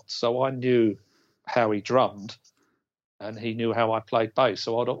a lot. So I knew how he drummed, and he knew how I played bass.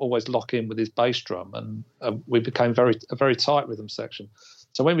 So I'd always lock in with his bass drum, and we became a very tight rhythm section.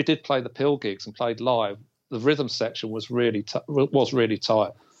 So when we did play the Pill gigs and played live, the rhythm section was really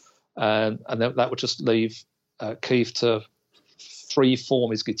tight, and that would just leave Keith to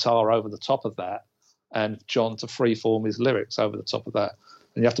free-form his guitar over the top of that, and John to free-form his lyrics over the top of that.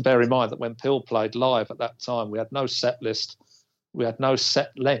 And you have to bear in mind that when Pill played live at that time, we had no set list. We had no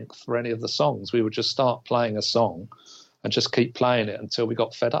set length for any of the songs. We would just start playing a song and just keep playing it until we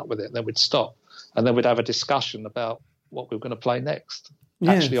got fed up with it. And then we'd stop. And then we'd have a discussion about what we were going to play next.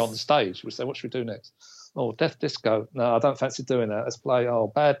 actually on the stage. We say, what should we do next? Oh, Death Disco. No, I don't fancy doing that. Let's play,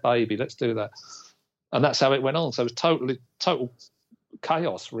 Bad Baby. Let's do that. And that's how it went on. So it was total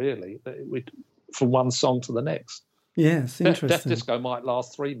chaos, really, from one song to the next. Yes, interesting. Death Disco might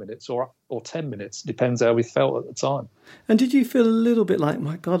last 3 minutes or 10 minutes, depends how we felt at the time. And did you feel a little bit like,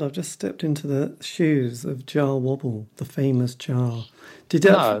 my God, I've just stepped into the shoes of Jar Wobble, the famous Jar?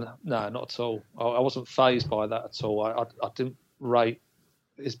 No, not at all. I wasn't fazed by that at all. I didn't rate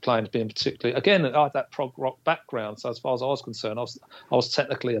his playing as being particularly... Again, I had that prog rock background, so as far as I was concerned, I was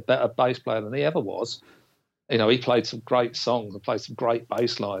technically a better bass player than he ever was. You know, he played some great songs and played some great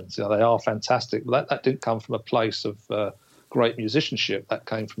bass lines. You know, they are fantastic. But that didn't come from a place of great musicianship. That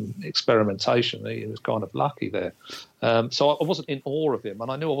came from experimentation. He was kind of lucky there. So I wasn't in awe of him,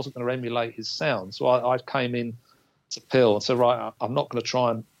 and I knew I wasn't going to emulate his sound. So I came in to Pill and said, right, I'm not going to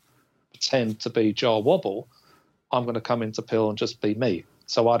try and pretend to be Jar Wobble. I'm going to come into Pill and just be me.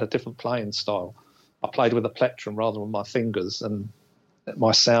 So I had a different playing style. I played with a plectrum rather than my fingers, and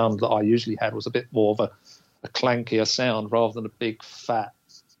my sound that I usually had was a bit more of a clankier sound rather than a big, fat,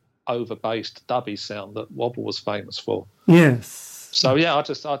 over-bassed dubby sound that Wobble was famous for. Yes. So yeah,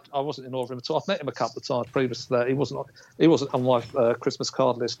 I wasn't in awe of him at all. I've met him a couple of times previous to that. He wasn't on my Christmas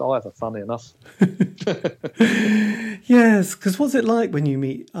card list either. Funny enough. Yes, because what's it like when you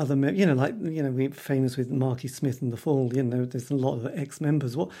meet other we're famous with Marky Smith and the Fall. There's a lot of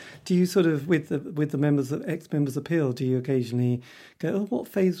ex-members. What do you sort of with the members of ex-members of Peel? Do you occasionally go,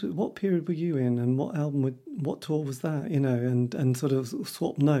 what period were you in, and what album, what tour was that? And sort of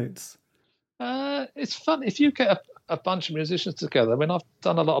swap notes. It's fun if you get a bunch of musicians together. I mean, I've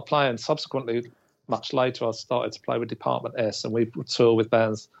done a lot of playing. Subsequently, much later, I started to play with Department S, and we would tour with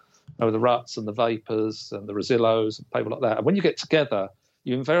bands, the Ruts and the Vapors and the Rosillos and people like that. And when you get together,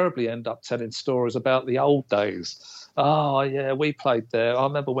 you invariably end up telling stories about the old days. Oh, yeah, we played there. I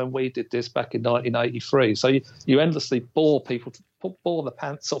remember when we did this back in 1983. So you endlessly bore the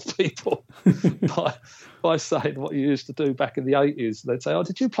pants off people by saying what you used to do back in the 80s. They'd say, oh,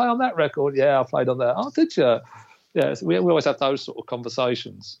 did you play on that record? Yeah, I played on that. Oh, did you? Yeah, so we always have those sort of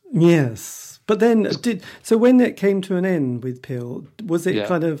conversations. Yes. But then, so when it came to an end with Peel, was it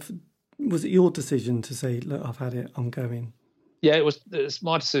was it your decision to say, look, I've had it, I'm going? Yeah, it was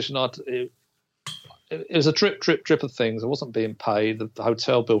my decision. It was a drip of things. I wasn't being paid. The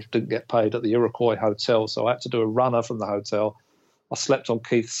hotel bill didn't get paid at the Iroquois Hotel, so I had to do a runner from the hotel. I slept on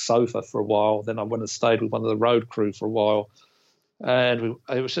Keith's sofa for a while. Then I went and stayed with one of the road crew for a while. And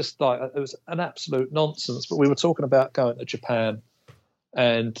it was just like, it was an absolute nonsense. But we were talking about going to Japan,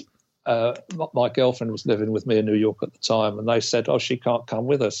 and my girlfriend was living with me in New York at the time, and they said, oh, she can't come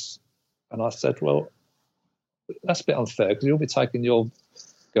with us. And I said, well, that's a bit unfair because you'll be taking your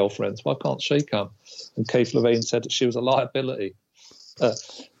girlfriends. Why can't she come? And Keith Levine said that she was a liability.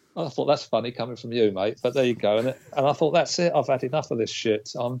 I thought, that's funny coming from you, mate. But there you go. And I thought, that's it. I've had enough of this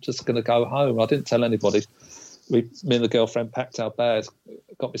shit. I'm just going to go home. I didn't tell anybody. Me and the girlfriend packed our bags,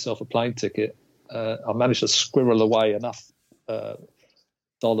 got myself a plane ticket. I managed to squirrel away enough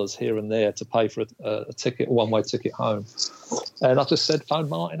dollars here and there to pay for a ticket, a one-way ticket home. And I just phoned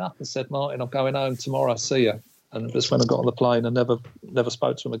Martin up and said, Martin, I'm going home tomorrow. See you. And just when I got on the plane, I never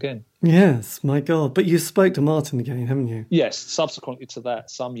spoke to him again. Yes, my God. But you spoke to Martin again, haven't you? Yes. Subsequently to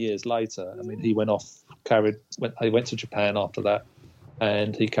that, some years later, I mean, he went to Japan after that,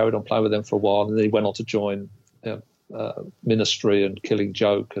 and he carried on playing with them for a while, and then he went on to join Ministry and Killing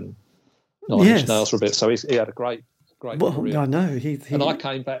Joke and Nine Inch Nails for a bit. So he had a great career. I know. And I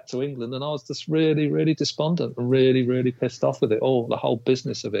came back to England, and I was just really, really despondent and really, really pissed off with it all, the whole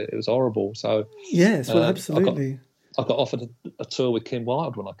business of it. It was horrible. So yes, well, absolutely. I got offered a tour with Kim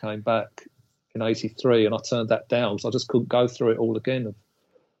Wilde when I came back in '83, and I turned that down because I just couldn't go through it all again of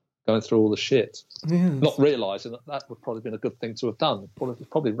going through all the shit. Yes. Not realising that would probably been a good thing to have done.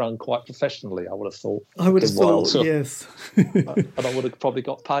 Probably run quite professionally, I would have thought. I would have thought, yes. And I would have probably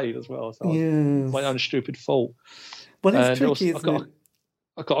got paid as well. So my own stupid fault. Well, it's tricky, I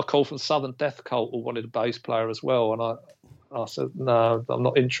got a call from Southern Death Cult who wanted a bass player as well, and I said, no, I'm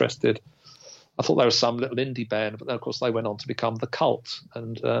not interested. I thought they were some little indie band, but then, of course, they went on to become The Cult,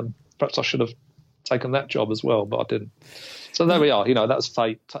 and perhaps I should have taken that job as well, but I didn't. So there we are. That was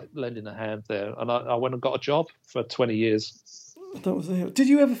fate lending a hand there, and I went and got a job for 20 years. That was it. Did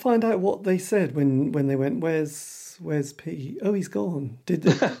you ever find out what they said when they went, where's Pete? Oh, he's gone. Did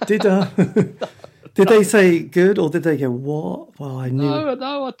they say good, or did they go, what? Well, I knew.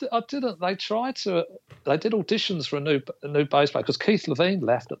 No, I didn't. They did auditions for a new bass player because Keith Levine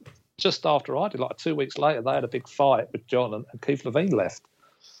left just after I did. Like 2 weeks later, they had a big fight with John, and Keith Levine left.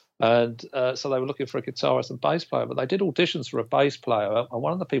 And so they were looking for a guitarist and bass player, but they did auditions for a bass player, and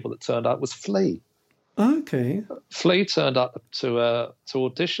one of the people that turned up was Flea. Okay. Flea turned up to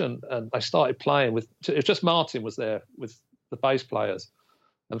audition, and they started playing with. It was just Martin was there with the bass players,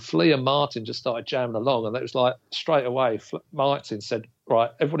 and Flea and Martin just started jamming along, and it was like straight away. Martin said,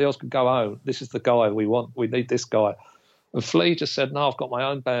 "Right, everybody else can go home. This is the guy we want. We need this guy." And Flea just said, "No, I've got my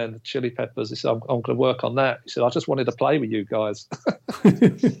own band, the Chili Peppers." He said, "I'm going to work on that." He said, "I just wanted to play with you guys."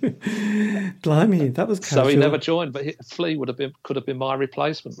 Blimey, that was casual. So he never joined, but Flea could have been my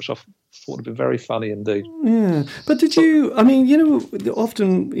replacement, which I thought would have been very funny indeed. Yeah, but did you? I mean,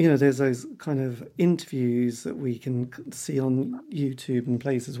 often there's those kind of interviews that we can see on YouTube and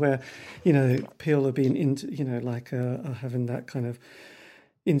places where people are being having that kind of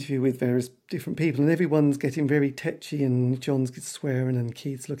interview with various different people, and everyone's getting very tetchy, and John's swearing, and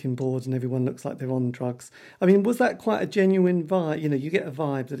Keith's looking bored, and everyone looks like they're on drugs. I mean, was that quite a genuine vibe? You get a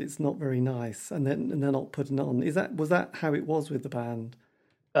vibe that it's not very nice, and they're not putting on. Was that how it was with the band?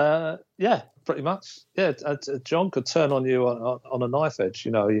 Yeah, pretty much. Yeah, John could turn on you on a knife edge.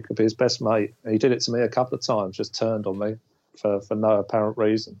 You could be his best mate. He did it to me a couple of times. Just turned on me for no apparent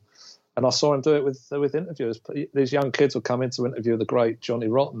reason. And I saw him do it with interviewers. These young kids would come in to interview the great Johnny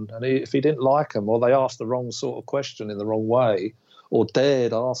Rotten, and if he didn't like them, or they asked the wrong sort of question in the wrong way, or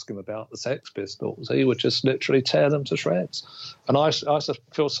dared ask him about the Sex Pistols, he would just literally tear them to shreds. And I used to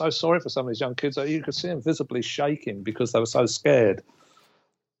feel so sorry for some of these young kids. You could see them visibly shaking because they were so scared.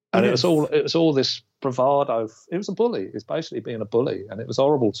 And yes. it was all this bravado. It was a bully. It was basically being a bully, and it was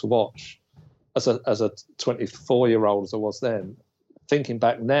horrible to watch. As a 24-year-old as I was then. Thinking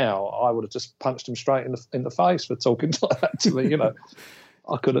back now, I would have just punched him straight in the face for talking like that to me.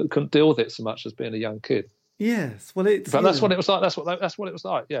 I couldn't deal with it so much as being a young kid. Yes, well, that's what it was like. That's what it was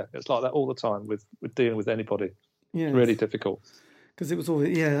like. Yeah, it's like that all the time with dealing with anybody. Yeah, it's really difficult. Because it was all.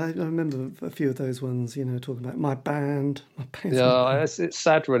 Yeah, I remember a few of those ones. talking about my band. Yeah, it's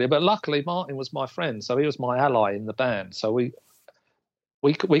sad really, but luckily Martin was my friend, so he was my ally in the band. So we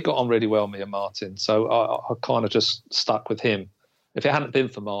got on really well, me and Martin. So I kind of just stuck with him. If it hadn't been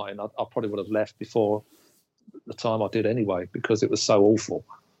for Martin, I probably would have left before the time I did anyway, because it was so awful.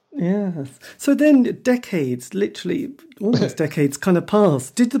 Yes. So then literally almost decades kind of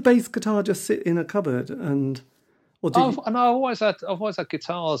passed. Did the bass guitar just sit in a cupboard I've always had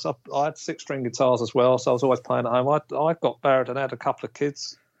guitars. I had 6-string guitars as well, so I was always playing at home. I got married and had a couple of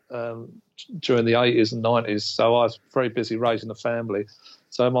kids during the 80s and 90s, so I was very busy raising a family.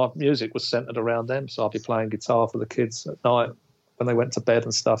 So my music was centred around them, so I'd be playing guitar for the kids at night when they went to bed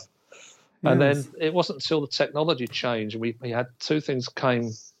and stuff. Yes. And then it wasn't until the technology changed, we had two things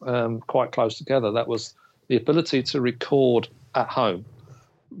came quite close together. That was the ability to record at home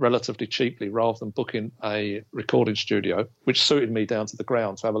relatively cheaply rather than booking a recording studio, which suited me down to the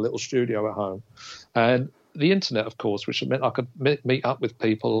ground to have a little studio at home. And the internet, of course, which meant I could meet up with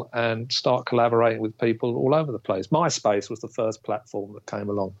people and start collaborating with people all over the place. MySpace was the first platform that came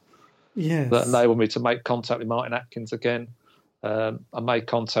along. Yes. That enabled me to make contact with Martin Atkins again. I made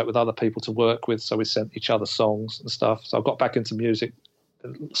contact with other people to work with, so we sent each other songs and stuff. So I got back into music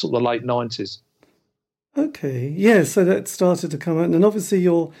in sort of the late 90s. Okay, yeah, so that started to come out. And obviously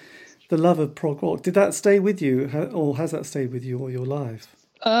the love of prog rock, did that stay with you, or has that stayed with you all your life?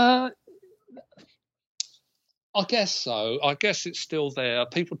 I guess so. I guess it's still there.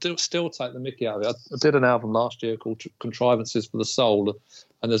 People do still take the mickey out of it. I did an album last year called Contrivances for the Soul,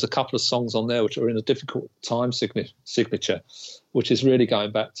 and there's a couple of songs on there which are in a difficult time signature, which is really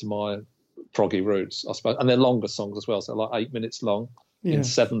going back to my proggy roots, I suppose. And they're longer songs as well, so like 8 minutes long. Yeah. In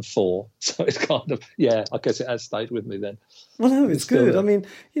 7/4, so it's kind of I guess it has stayed with me then. Well, no, it's good. I mean,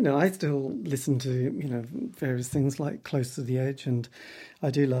 I still listen to various things like Close to the Edge, and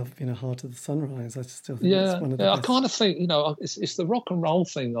I do love Heart of the Sunrise. I still think it's one of the best. I kind of think it's the rock and roll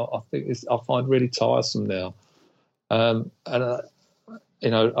thing. I think I find really tiresome now, and I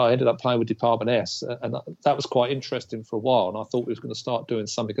ended up playing with Department S, and that was quite interesting for a while. And I thought we was going to start doing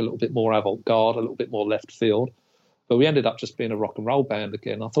something a little bit more avant-garde, a little bit more left field. But we ended up just being a rock and roll band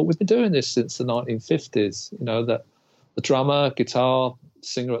again. I thought we've been doing this since the 1950s, that the drummer, guitar,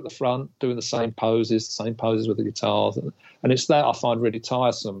 singer at the front, doing the same poses with the guitars. And it's that I find really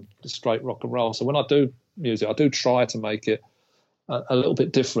tiresome, the straight rock and roll. So when I do music, I do try to make it a little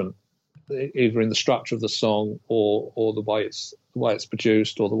bit different, either in the structure of the song or the way it's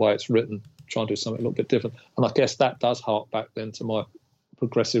produced or the way it's written, try and do something a little bit different. And I guess that does hark back then to my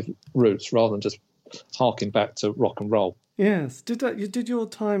progressive roots rather than just harking back to rock and roll. Yes. Did your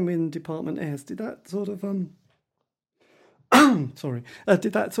time in Department S, did that sort of did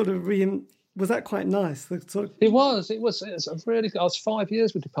that sort of Was that quite nice? The sort of... It was a really. I was 5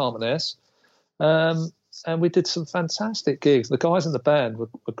 years with Department S, and we did some fantastic gigs. The guys in the band were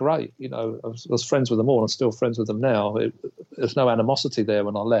great. You know, I was friends with them all, and I'm still friends with them now. There's no animosity there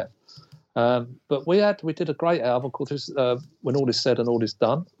when I left. But we did a great album called When All Is Said and All Is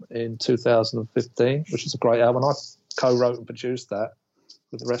Done in 2015, which is a great album. I co-wrote and produced that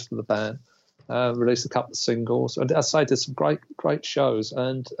with the rest of the band. Released a couple of singles, and as I say, did some great shows.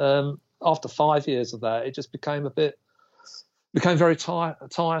 And after 5 years of that, it just became very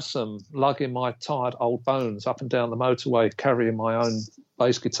tiresome, lugging my tired old bones up and down the motorway, carrying my own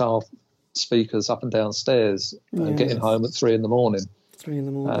bass guitar speakers up and down stairs, and getting home at 3 a.m. 3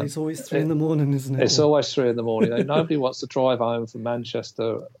 a.m. It's always 3 a.m, isn't it? It's always 3 a.m. Nobody wants to drive home from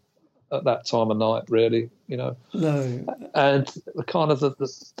Manchester at that time of night, really, you know. No. And the kind of the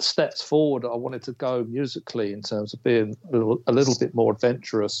steps forward I wanted to go musically in terms of being a little bit more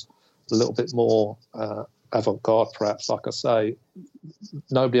adventurous, a little bit more avant-garde, perhaps, like I say.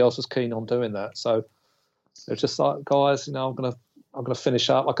 Nobody else was keen on doing that. So it was just like, guys, you know, I'm gonna finish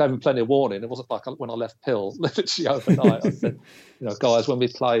up. I gave them plenty of warning. It wasn't like when I left Pill, literally overnight. I said, you know, guys, when we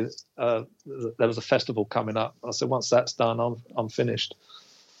play, there was a festival coming up. I said, once that's done, I'm finished.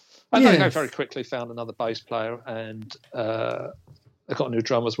 And then I very quickly found another bass player, and they got a new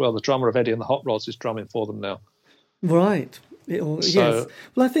drummer as well. The drummer of Eddie and the Hot Rods is drumming for them now. Right. Yes.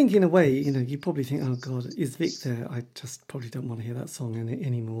 Well, I think in a way, you know, you probably think, oh God, is Vic there? I just probably don't want to hear that song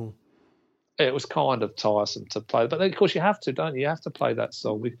anymore. It was kind of tiresome to play, but of course you have to, don't you? You have to play that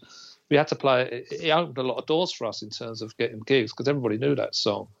song. We had to play it. It opened a lot of doors for us in terms of getting gigs because everybody knew that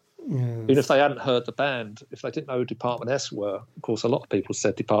song. Yes. Even if they hadn't heard the band, if they didn't know who Department S were, of course, a lot of people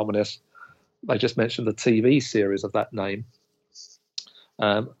said Department S. They just mentioned the TV series of that name.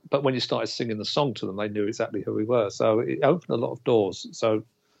 But when you started singing the song to them, they knew exactly who we were. So it opened a lot of doors. So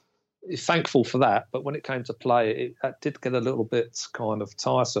thankful for that. But when it came to play, it did get a little bit kind of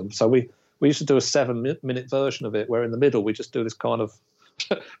tiresome. So we used to do a 7-minute version of it, where in the middle we just do this kind of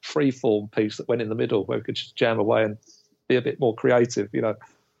free-form piece that went in the middle, where we could just jam away and be a bit more creative, you know.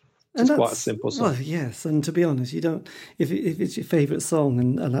 It's quite a simple song. Well, yes, and to be honest, you don't. If it's your favourite song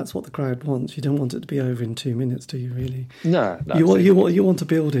and that's what the crowd wants, you don't want it to be over in 2 minutes, do you? Really? No. You want to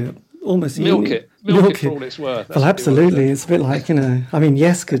build it almost. Milk it for all it's worth. Well, absolutely. It's a bit like, you know. I mean,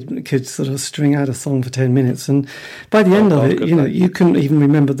 Yes could sort of string out a song for 10 minutes, and by the end of it, you know, you couldn't even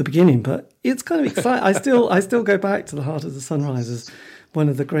remember the beginning. But it's kind of exciting. I still go back to The Heart of the Sunrise as one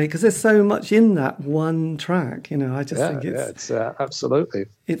of the great, because there's so much in that one track, you know. I just think it's absolutely.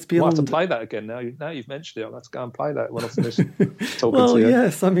 It's beyond. I'll have to play that again now. You've mentioned it. I'll have to go and play that when I finish talking well, to you.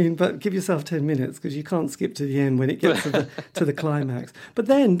 Yes, I mean, but give yourself 10 minutes because you can't skip to the end when it gets to the climax. But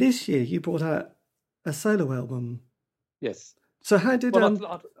then this year you brought out a solo album. Yes. So how did?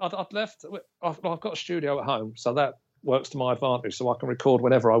 Well, I'd left. I've got a studio at home, so that works to my advantage. So I can record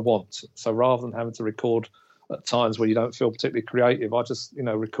whenever I want. So rather than having to record at times where you don't feel particularly creative, I just, you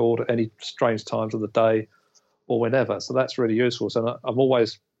know, record at any strange times of the day or whenever. So that's really useful. So I'm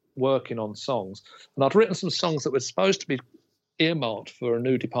always working on songs. And I'd written some songs that were supposed to be earmarked for a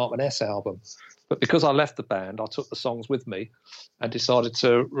new Department S album. But because I left the band, I took the songs with me and decided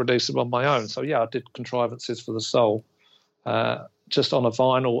to release them on my own. So, yeah, I did Contrivances for the Soul just on a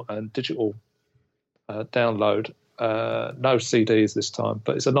vinyl and digital download. No CDs this time.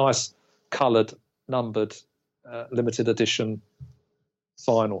 But it's a nice coloured, numbered, limited edition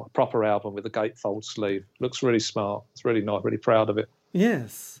vinyl, a proper album with a gatefold sleeve. Looks really smart. It's really nice. Really proud of it.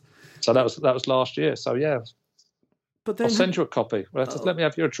 Yes. So that was last year. So yeah. But then I'll send you a copy. Let me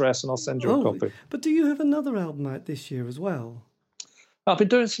have your address and I'll send you a copy. But do you have another album out this year as well? I've been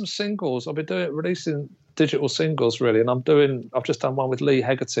doing some singles. I've been releasing digital singles really, and I've just done one with Lee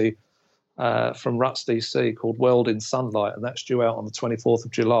Hegarty from Ruts DC called World in Sunlight, and that's due out on the 24th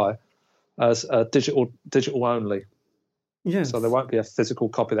of July. As digital only. Yes. So there won't be a physical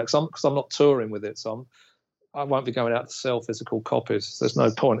copy of that because I'm not touring with it, so I won't be going out to sell physical copies. There's no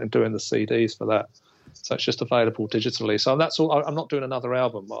point in doing the CDs for that. So it's just available digitally. So that's all. I'm not doing another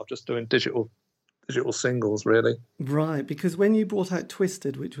album. I'm just doing digital singles, really. Right, because when you brought out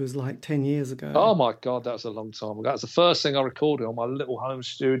Twisted, which was like 10 years ago. Oh my God, that was a long time ago. That was the first thing I recorded on my little home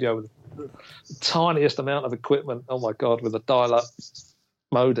studio with the tiniest amount of equipment. Oh my God, with a dial-up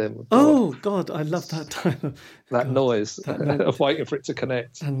modem. Oh God, I love that time. That noise of waiting for it to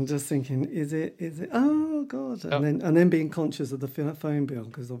connect. And just thinking, is it? Oh God, and then being conscious of the phone bill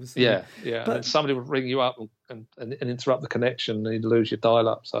because obviously. Yeah. But and somebody would ring you up and interrupt the connection, and you'd lose your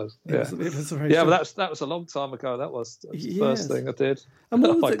dial-up. So yeah, it was very but that was a long time ago. That was the first thing I did. And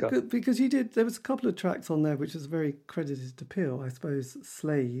what was it? God. Because there was a couple of tracks on there which was very credited to Peel, I suppose.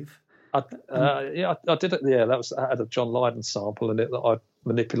 Slave. I did it. Yeah, I had a John Lydon sample in it that I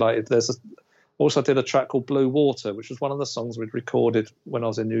manipulated. Also did a track called Blue Water, which was one of the songs we'd recorded when I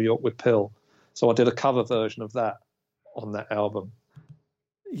was in New York with Pill. So I did a cover version of that on that album.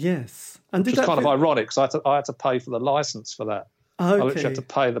 Yes, and which was kind of ironic because I had to pay for the license for that. Okay. I literally had to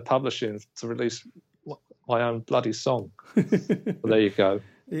pay the publishing to release my own bloody song. Well, there you go.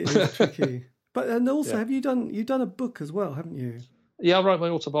 It is tricky. And also, have you've done a book as well, haven't you? Yeah, I wrote my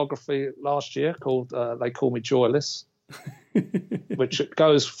autobiography last year called They Call Me Joyless, which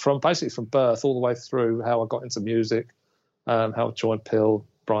goes from birth all the way through how I got into music, how I joined Pill,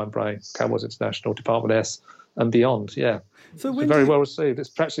 Brian Bray, Cowboys International, Department S, and beyond. Yeah, so it's very well received. It's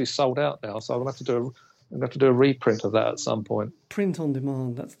practically sold out now, so I'm going to have to do a reprint of that at some point. Print on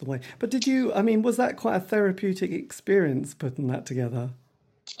demand, that's the way. But did you? I mean, was that quite a therapeutic experience putting that together?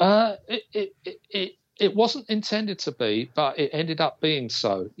 It wasn't intended to be, but it ended up being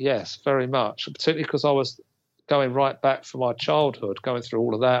so. Yes, very much. Particularly because I was going right back from my childhood, going through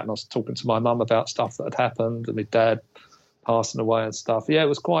all of that, and I was talking to my mum about stuff that had happened, and my dad passing away and stuff. Yeah, it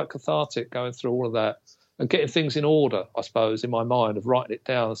was quite cathartic going through all of that and getting things in order, I suppose, in my mind, of writing it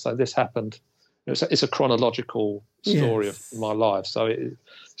down and saying this happened. It's a chronological story of my life, so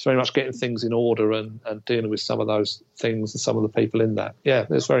it's very much getting things in order and dealing with some of those things and some of the people in that. Yeah,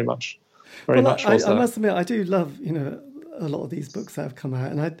 there's very much. I must admit, I do love a lot of these books that have come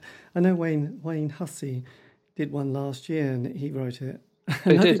out, and I know Wayne Hussey did one last year, and he wrote it.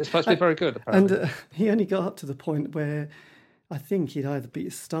 He did. It's supposed to be very good, apparently. And he only got up to the point where I think he'd either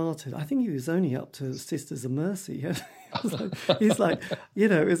started. I think he was only up to Sisters of Mercy. He's like,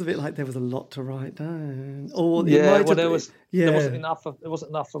 it was a bit like there was a lot to write down. Or there wasn't enough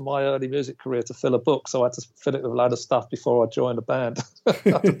of my early music career to fill a book, so I had to fill it with a load of stuff before I joined a band. I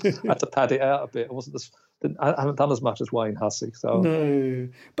had to pad it out a bit. I haven't done as much as Wayne Hussey. So no,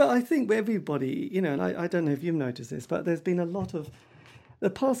 but I think everybody, and I don't know if you've noticed this, but there's been a lot of the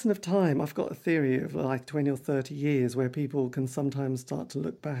passing of time. I've got a theory of like 20 or 30 years where people can sometimes start to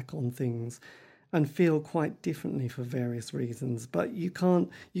look back on things and feel quite differently for various reasons. But you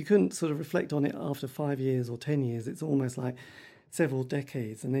couldn't sort of reflect on it after 5 years or 10 years. It's almost like several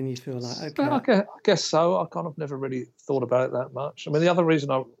decades, and then you feel like, okay. I guess so. I kind of never really thought about it that much. I mean, the other reason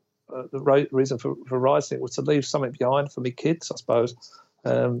the reason for writing it was to leave something behind for me kids, I suppose.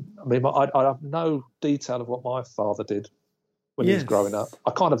 I have no detail of what my father did when he was growing up.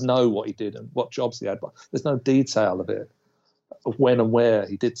 I kind of know what he did and what jobs he had, but there's no detail of it, of when and where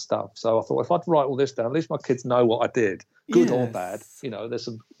he did stuff. So I thought, if I'd write all this down, at least my kids know what I did, good or bad. There's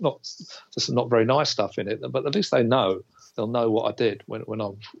some not very nice stuff in it, but at least they'll know what I did when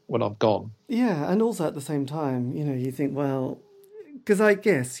I'm gone. Yeah, and also at the same time, you think, well, because I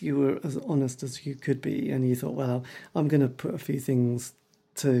guess you were as honest as you could be, and you thought, well, I'm going to put a few things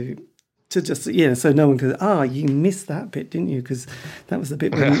to just, so no one could, you missed that bit, didn't you? Because that was the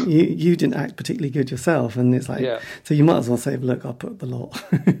bit when you didn't act particularly good yourself, and it's like, so you might as well say, look, I'll put the lot.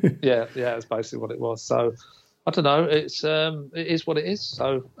 yeah, that's basically what it was. So I don't know, it is what it is.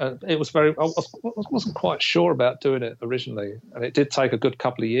 So it was I wasn't quite sure about doing it originally, and it did take a good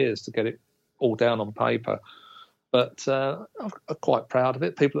couple of years to get it all down on paper. But I'm quite proud of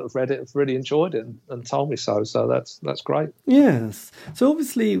it. People that have read it have really enjoyed it and told me so. So that's great. Yes. So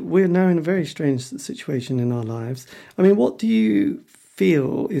obviously we're now in a very strange situation in our lives. I mean, what do you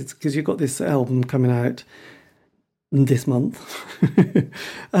feel is, because you've got this album coming out this month.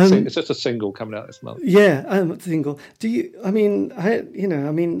 It's just a single coming out this month. Yeah, single. Do you? I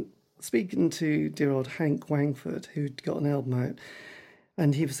mean, speaking to dear old Hank Wangford, who'd got an album out.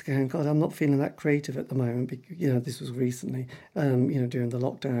 And he was going, God, I'm not feeling that creative at the moment. This was recently, during the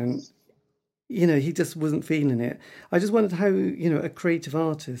lockdown. He just wasn't feeling it. I just wondered how, a creative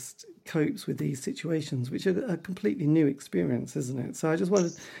artist copes with these situations, which are a completely new experience, isn't it? So I just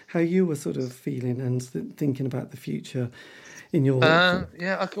wondered how you were sort of feeling and thinking about the future in your... Well,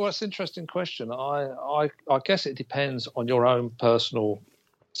 it's an interesting question. I guess it depends on your own personal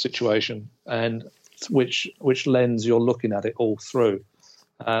situation and which lens you're looking at it all through.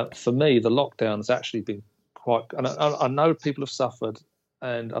 For me, the lockdown has actually been quite... And I know people have suffered,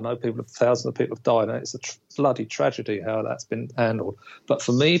 and I know thousands of people have died, and it's a bloody tragedy how that's been handled. But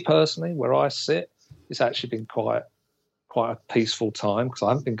for me personally, where I sit, it's actually been quite a peaceful time, because I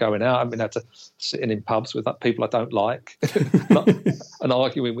haven't been going out. I haven't been able to sitting in pubs with people I don't like and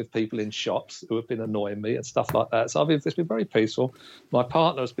arguing with people in shops who have been annoying me and stuff like that. So it's been very peaceful. My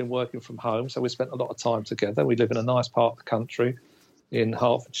partner has been working from home, so we spent a lot of time together. We live in a nice part of the country in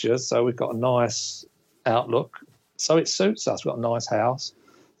Hertfordshire, so we've got a nice outlook. So it suits us. We've got a nice house,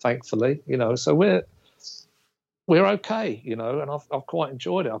 thankfully, so we're we're okay, you know, and I've quite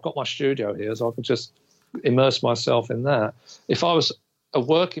enjoyed it. I've got my studio here, so I can just immerse myself in that. If I was a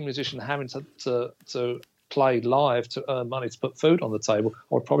working musician having to play live to earn money to put food on the table,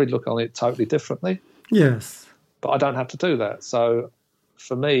 I would probably look on it totally differently. Yes. But I don't have to do that. So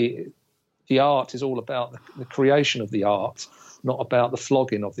for me, the art is all about the creation of the art, not about the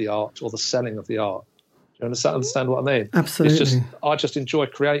flogging of the art or the selling of the art. Do you understand what I mean? Absolutely. I just enjoy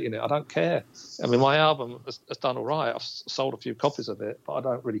creating it. I don't care. I mean, my album has done all right. I've sold a few copies of it, but I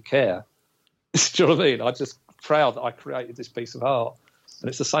don't really care. Do you know what I mean? I'm just proud that I created this piece of art. And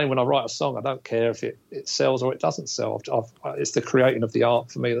it's the same when I write a song. I don't care if it sells or it doesn't sell. It's the creating of the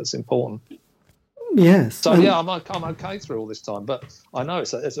art for me that's important. Yes. So yeah, I'm okay through all this time, but I know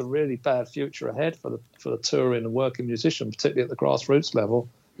it's a really bad future ahead for the touring and working musician, particularly at the grassroots level.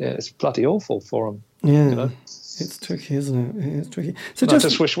 Yeah, it's bloody awful for them. Yeah, you know? It's tricky, isn't it? It's tricky. So I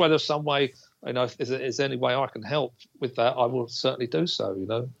just wish whether some way, you know, if there's any way I can help with that, I will certainly do so. You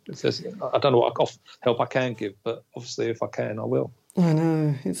know, I don't know what help I can give, but obviously if I can, I will. I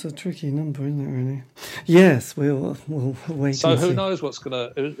know, it's a tricky number, isn't it, really? Yes, we'll wait. So who see. knows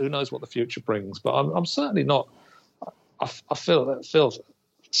who knows what the future brings? But I'm certainly not. I feel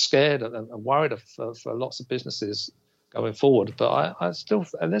scared and worried for lots of businesses going forward. But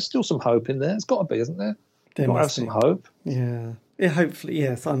there's still some hope in there. There's got to be, isn't there? There got to have must some be. hope. Yeah, hopefully,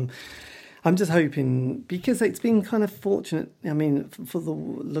 yes. I'm just hoping, because it's been kind of fortunate. I mean, for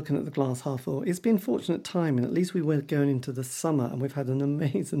looking at the glass half full, it's been fortunate timing. At least we were going into the summer and we've had an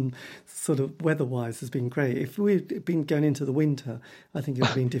amazing sort of weather-wise has been great. If we'd been going into the winter, I think it would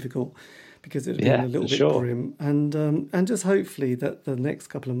have been difficult because it would have been a little bit grim. And just hopefully that the next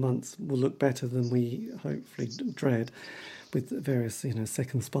couple of months will look better than we hopefully dread, with various,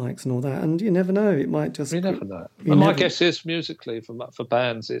 second spikes and all that. And you never know, it might just... You never know. My guess is, musically, for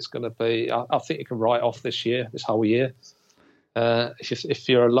bands, it's going to be... I think you can write off this whole year. If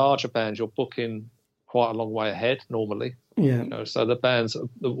you're a larger band, you're booking quite a long way ahead, normally. Yeah. So the bands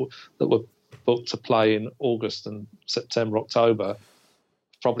that were booked to play in August and September, October,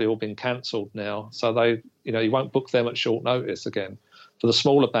 probably all been cancelled now. So they, you won't book them at short notice again. For the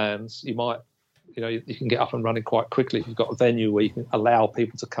smaller bands, you might... you can get up and running quite quickly if you've got a venue where you can allow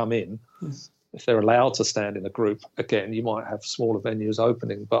people to come in. If they're allowed to stand in a group, again, you might have smaller venues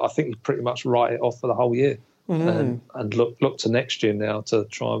opening. But I think you pretty much write it off for the whole year and look to next year now to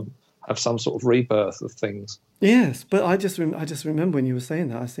try and have some sort of rebirth of things. Yes, but I just remember when you were saying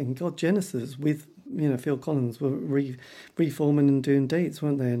that, I was thinking, God, Genesis with Phil Collins were reforming and doing dates,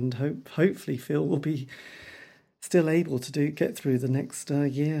 weren't they? And hopefully Phil will be still able to get through the next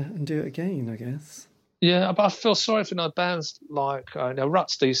year and do it again, I guess. Yeah, but I feel sorry for bands like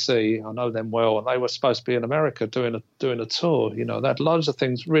Ruts DC. I know them well, and they were supposed to be in America doing a tour. They had loads of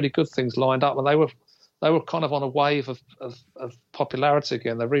things, really good things lined up, and they were kind of on a wave of popularity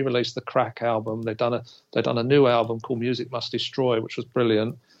again. They re-released the Crack album. They'd done a new album called Music Must Destroy, which was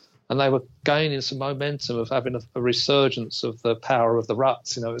brilliant. And they were gaining some momentum of having a resurgence of the power of the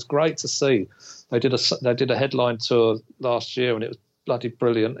Ruts. It was great to see. They did a headline tour last year, and it was bloody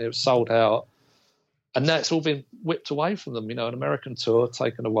brilliant. It was sold out, and now it's all been whipped away from them. An American tour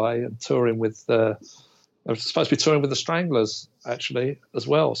taken away, and touring with. They were supposed to be touring with the Stranglers actually as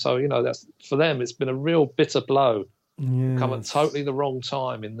well. So that's for them. It's been a real bitter blow. Yes. Come at totally the wrong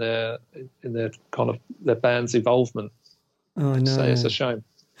time in their kind of their band's involvement. Oh, I know. So it's a shame.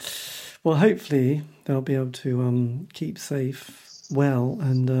 Well, hopefully they'll be able to keep safe, well,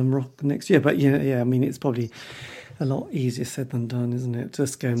 and rock next year. But yeah. I mean, it's probably a lot easier said than done, isn't it?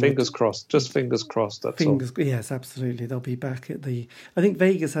 Just going fingers crossed. Just fingers crossed. That's all. Yes, absolutely. They'll be back at I think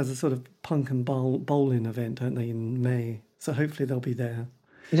Vegas has a sort of punk and bowling event, don't they, in May? So hopefully they'll be there.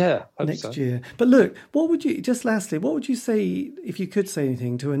 Yeah, next year. But look, what would you say, if you could say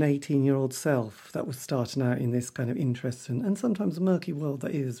anything to an 18-year-old self that was starting out in this kind of interesting and sometimes murky world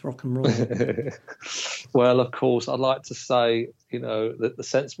that is rock and roll? Well, of course, I'd like to say, that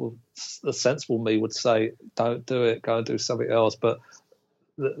the sensible me would say, don't do it, go and do something else. But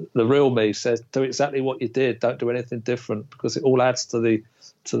the real me says, do exactly what you did. Don't do anything different, because it all adds to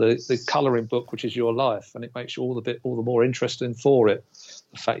the colouring book, which is your life, and it makes you all the more interesting for it.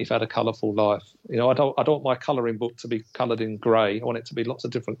 The fact you've had a colourful life. I don't want my colouring book to be coloured in grey. I want it to be lots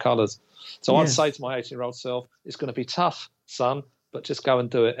of different colours. So I'd say to my 18-year-old self, it's going to be tough, son, but just go and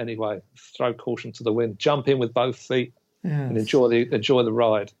do it anyway. Throw caution to the wind. Jump in with both feet and enjoy the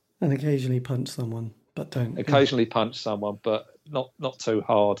ride. And occasionally punch someone, but don't. Occasionally punch someone, but not too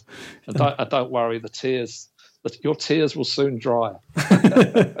hard. And don't worry, the tears But your tears will soon dry.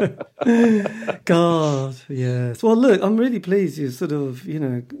 God, yes. Well, look, I'm really pleased you sort of,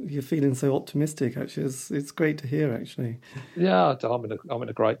 you're feeling so optimistic, actually. It's great to hear, actually. Yeah, I'm in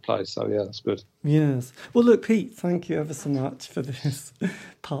a great place. So, yeah, that's good. Yes. Well, look, Pete, thank you ever so much for this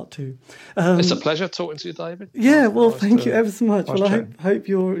part 2. It's a pleasure talking to you, David. Yeah, well, thank you ever so much. Nice Well, I chatting. hope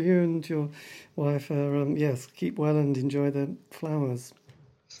you and your wife are, keep well and enjoy the flowers.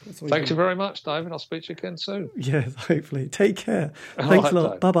 Thank you very much, David. I'll speak to you again soon. Yes, hopefully. Take care. All Thanks right, a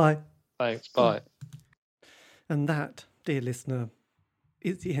lot. Dave. Bye-bye. Thanks. Bye. And that, dear listener,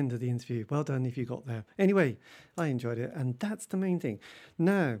 is the end of the interview. Well done if you got there. Anyway, I enjoyed it, and that's the main thing.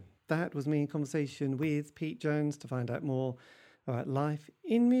 Now, that was me in conversation with Pete Jones to find out more about life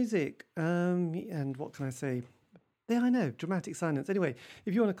in music. And what can I say? There, I know, dramatic silence. Anyway,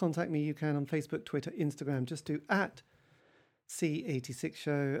 if you want to contact me, you can on Facebook, Twitter, Instagram. Just do @C86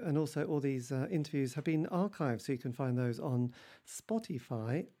 Show. And also all these interviews have been archived, so you can find those on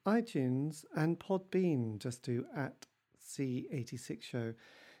Spotify, iTunes, and Podbean. Just do @C86 Show.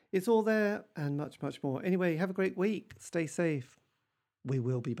 It's all there and much, much more. Anyway, have a great week. Stay safe. We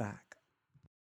will be back.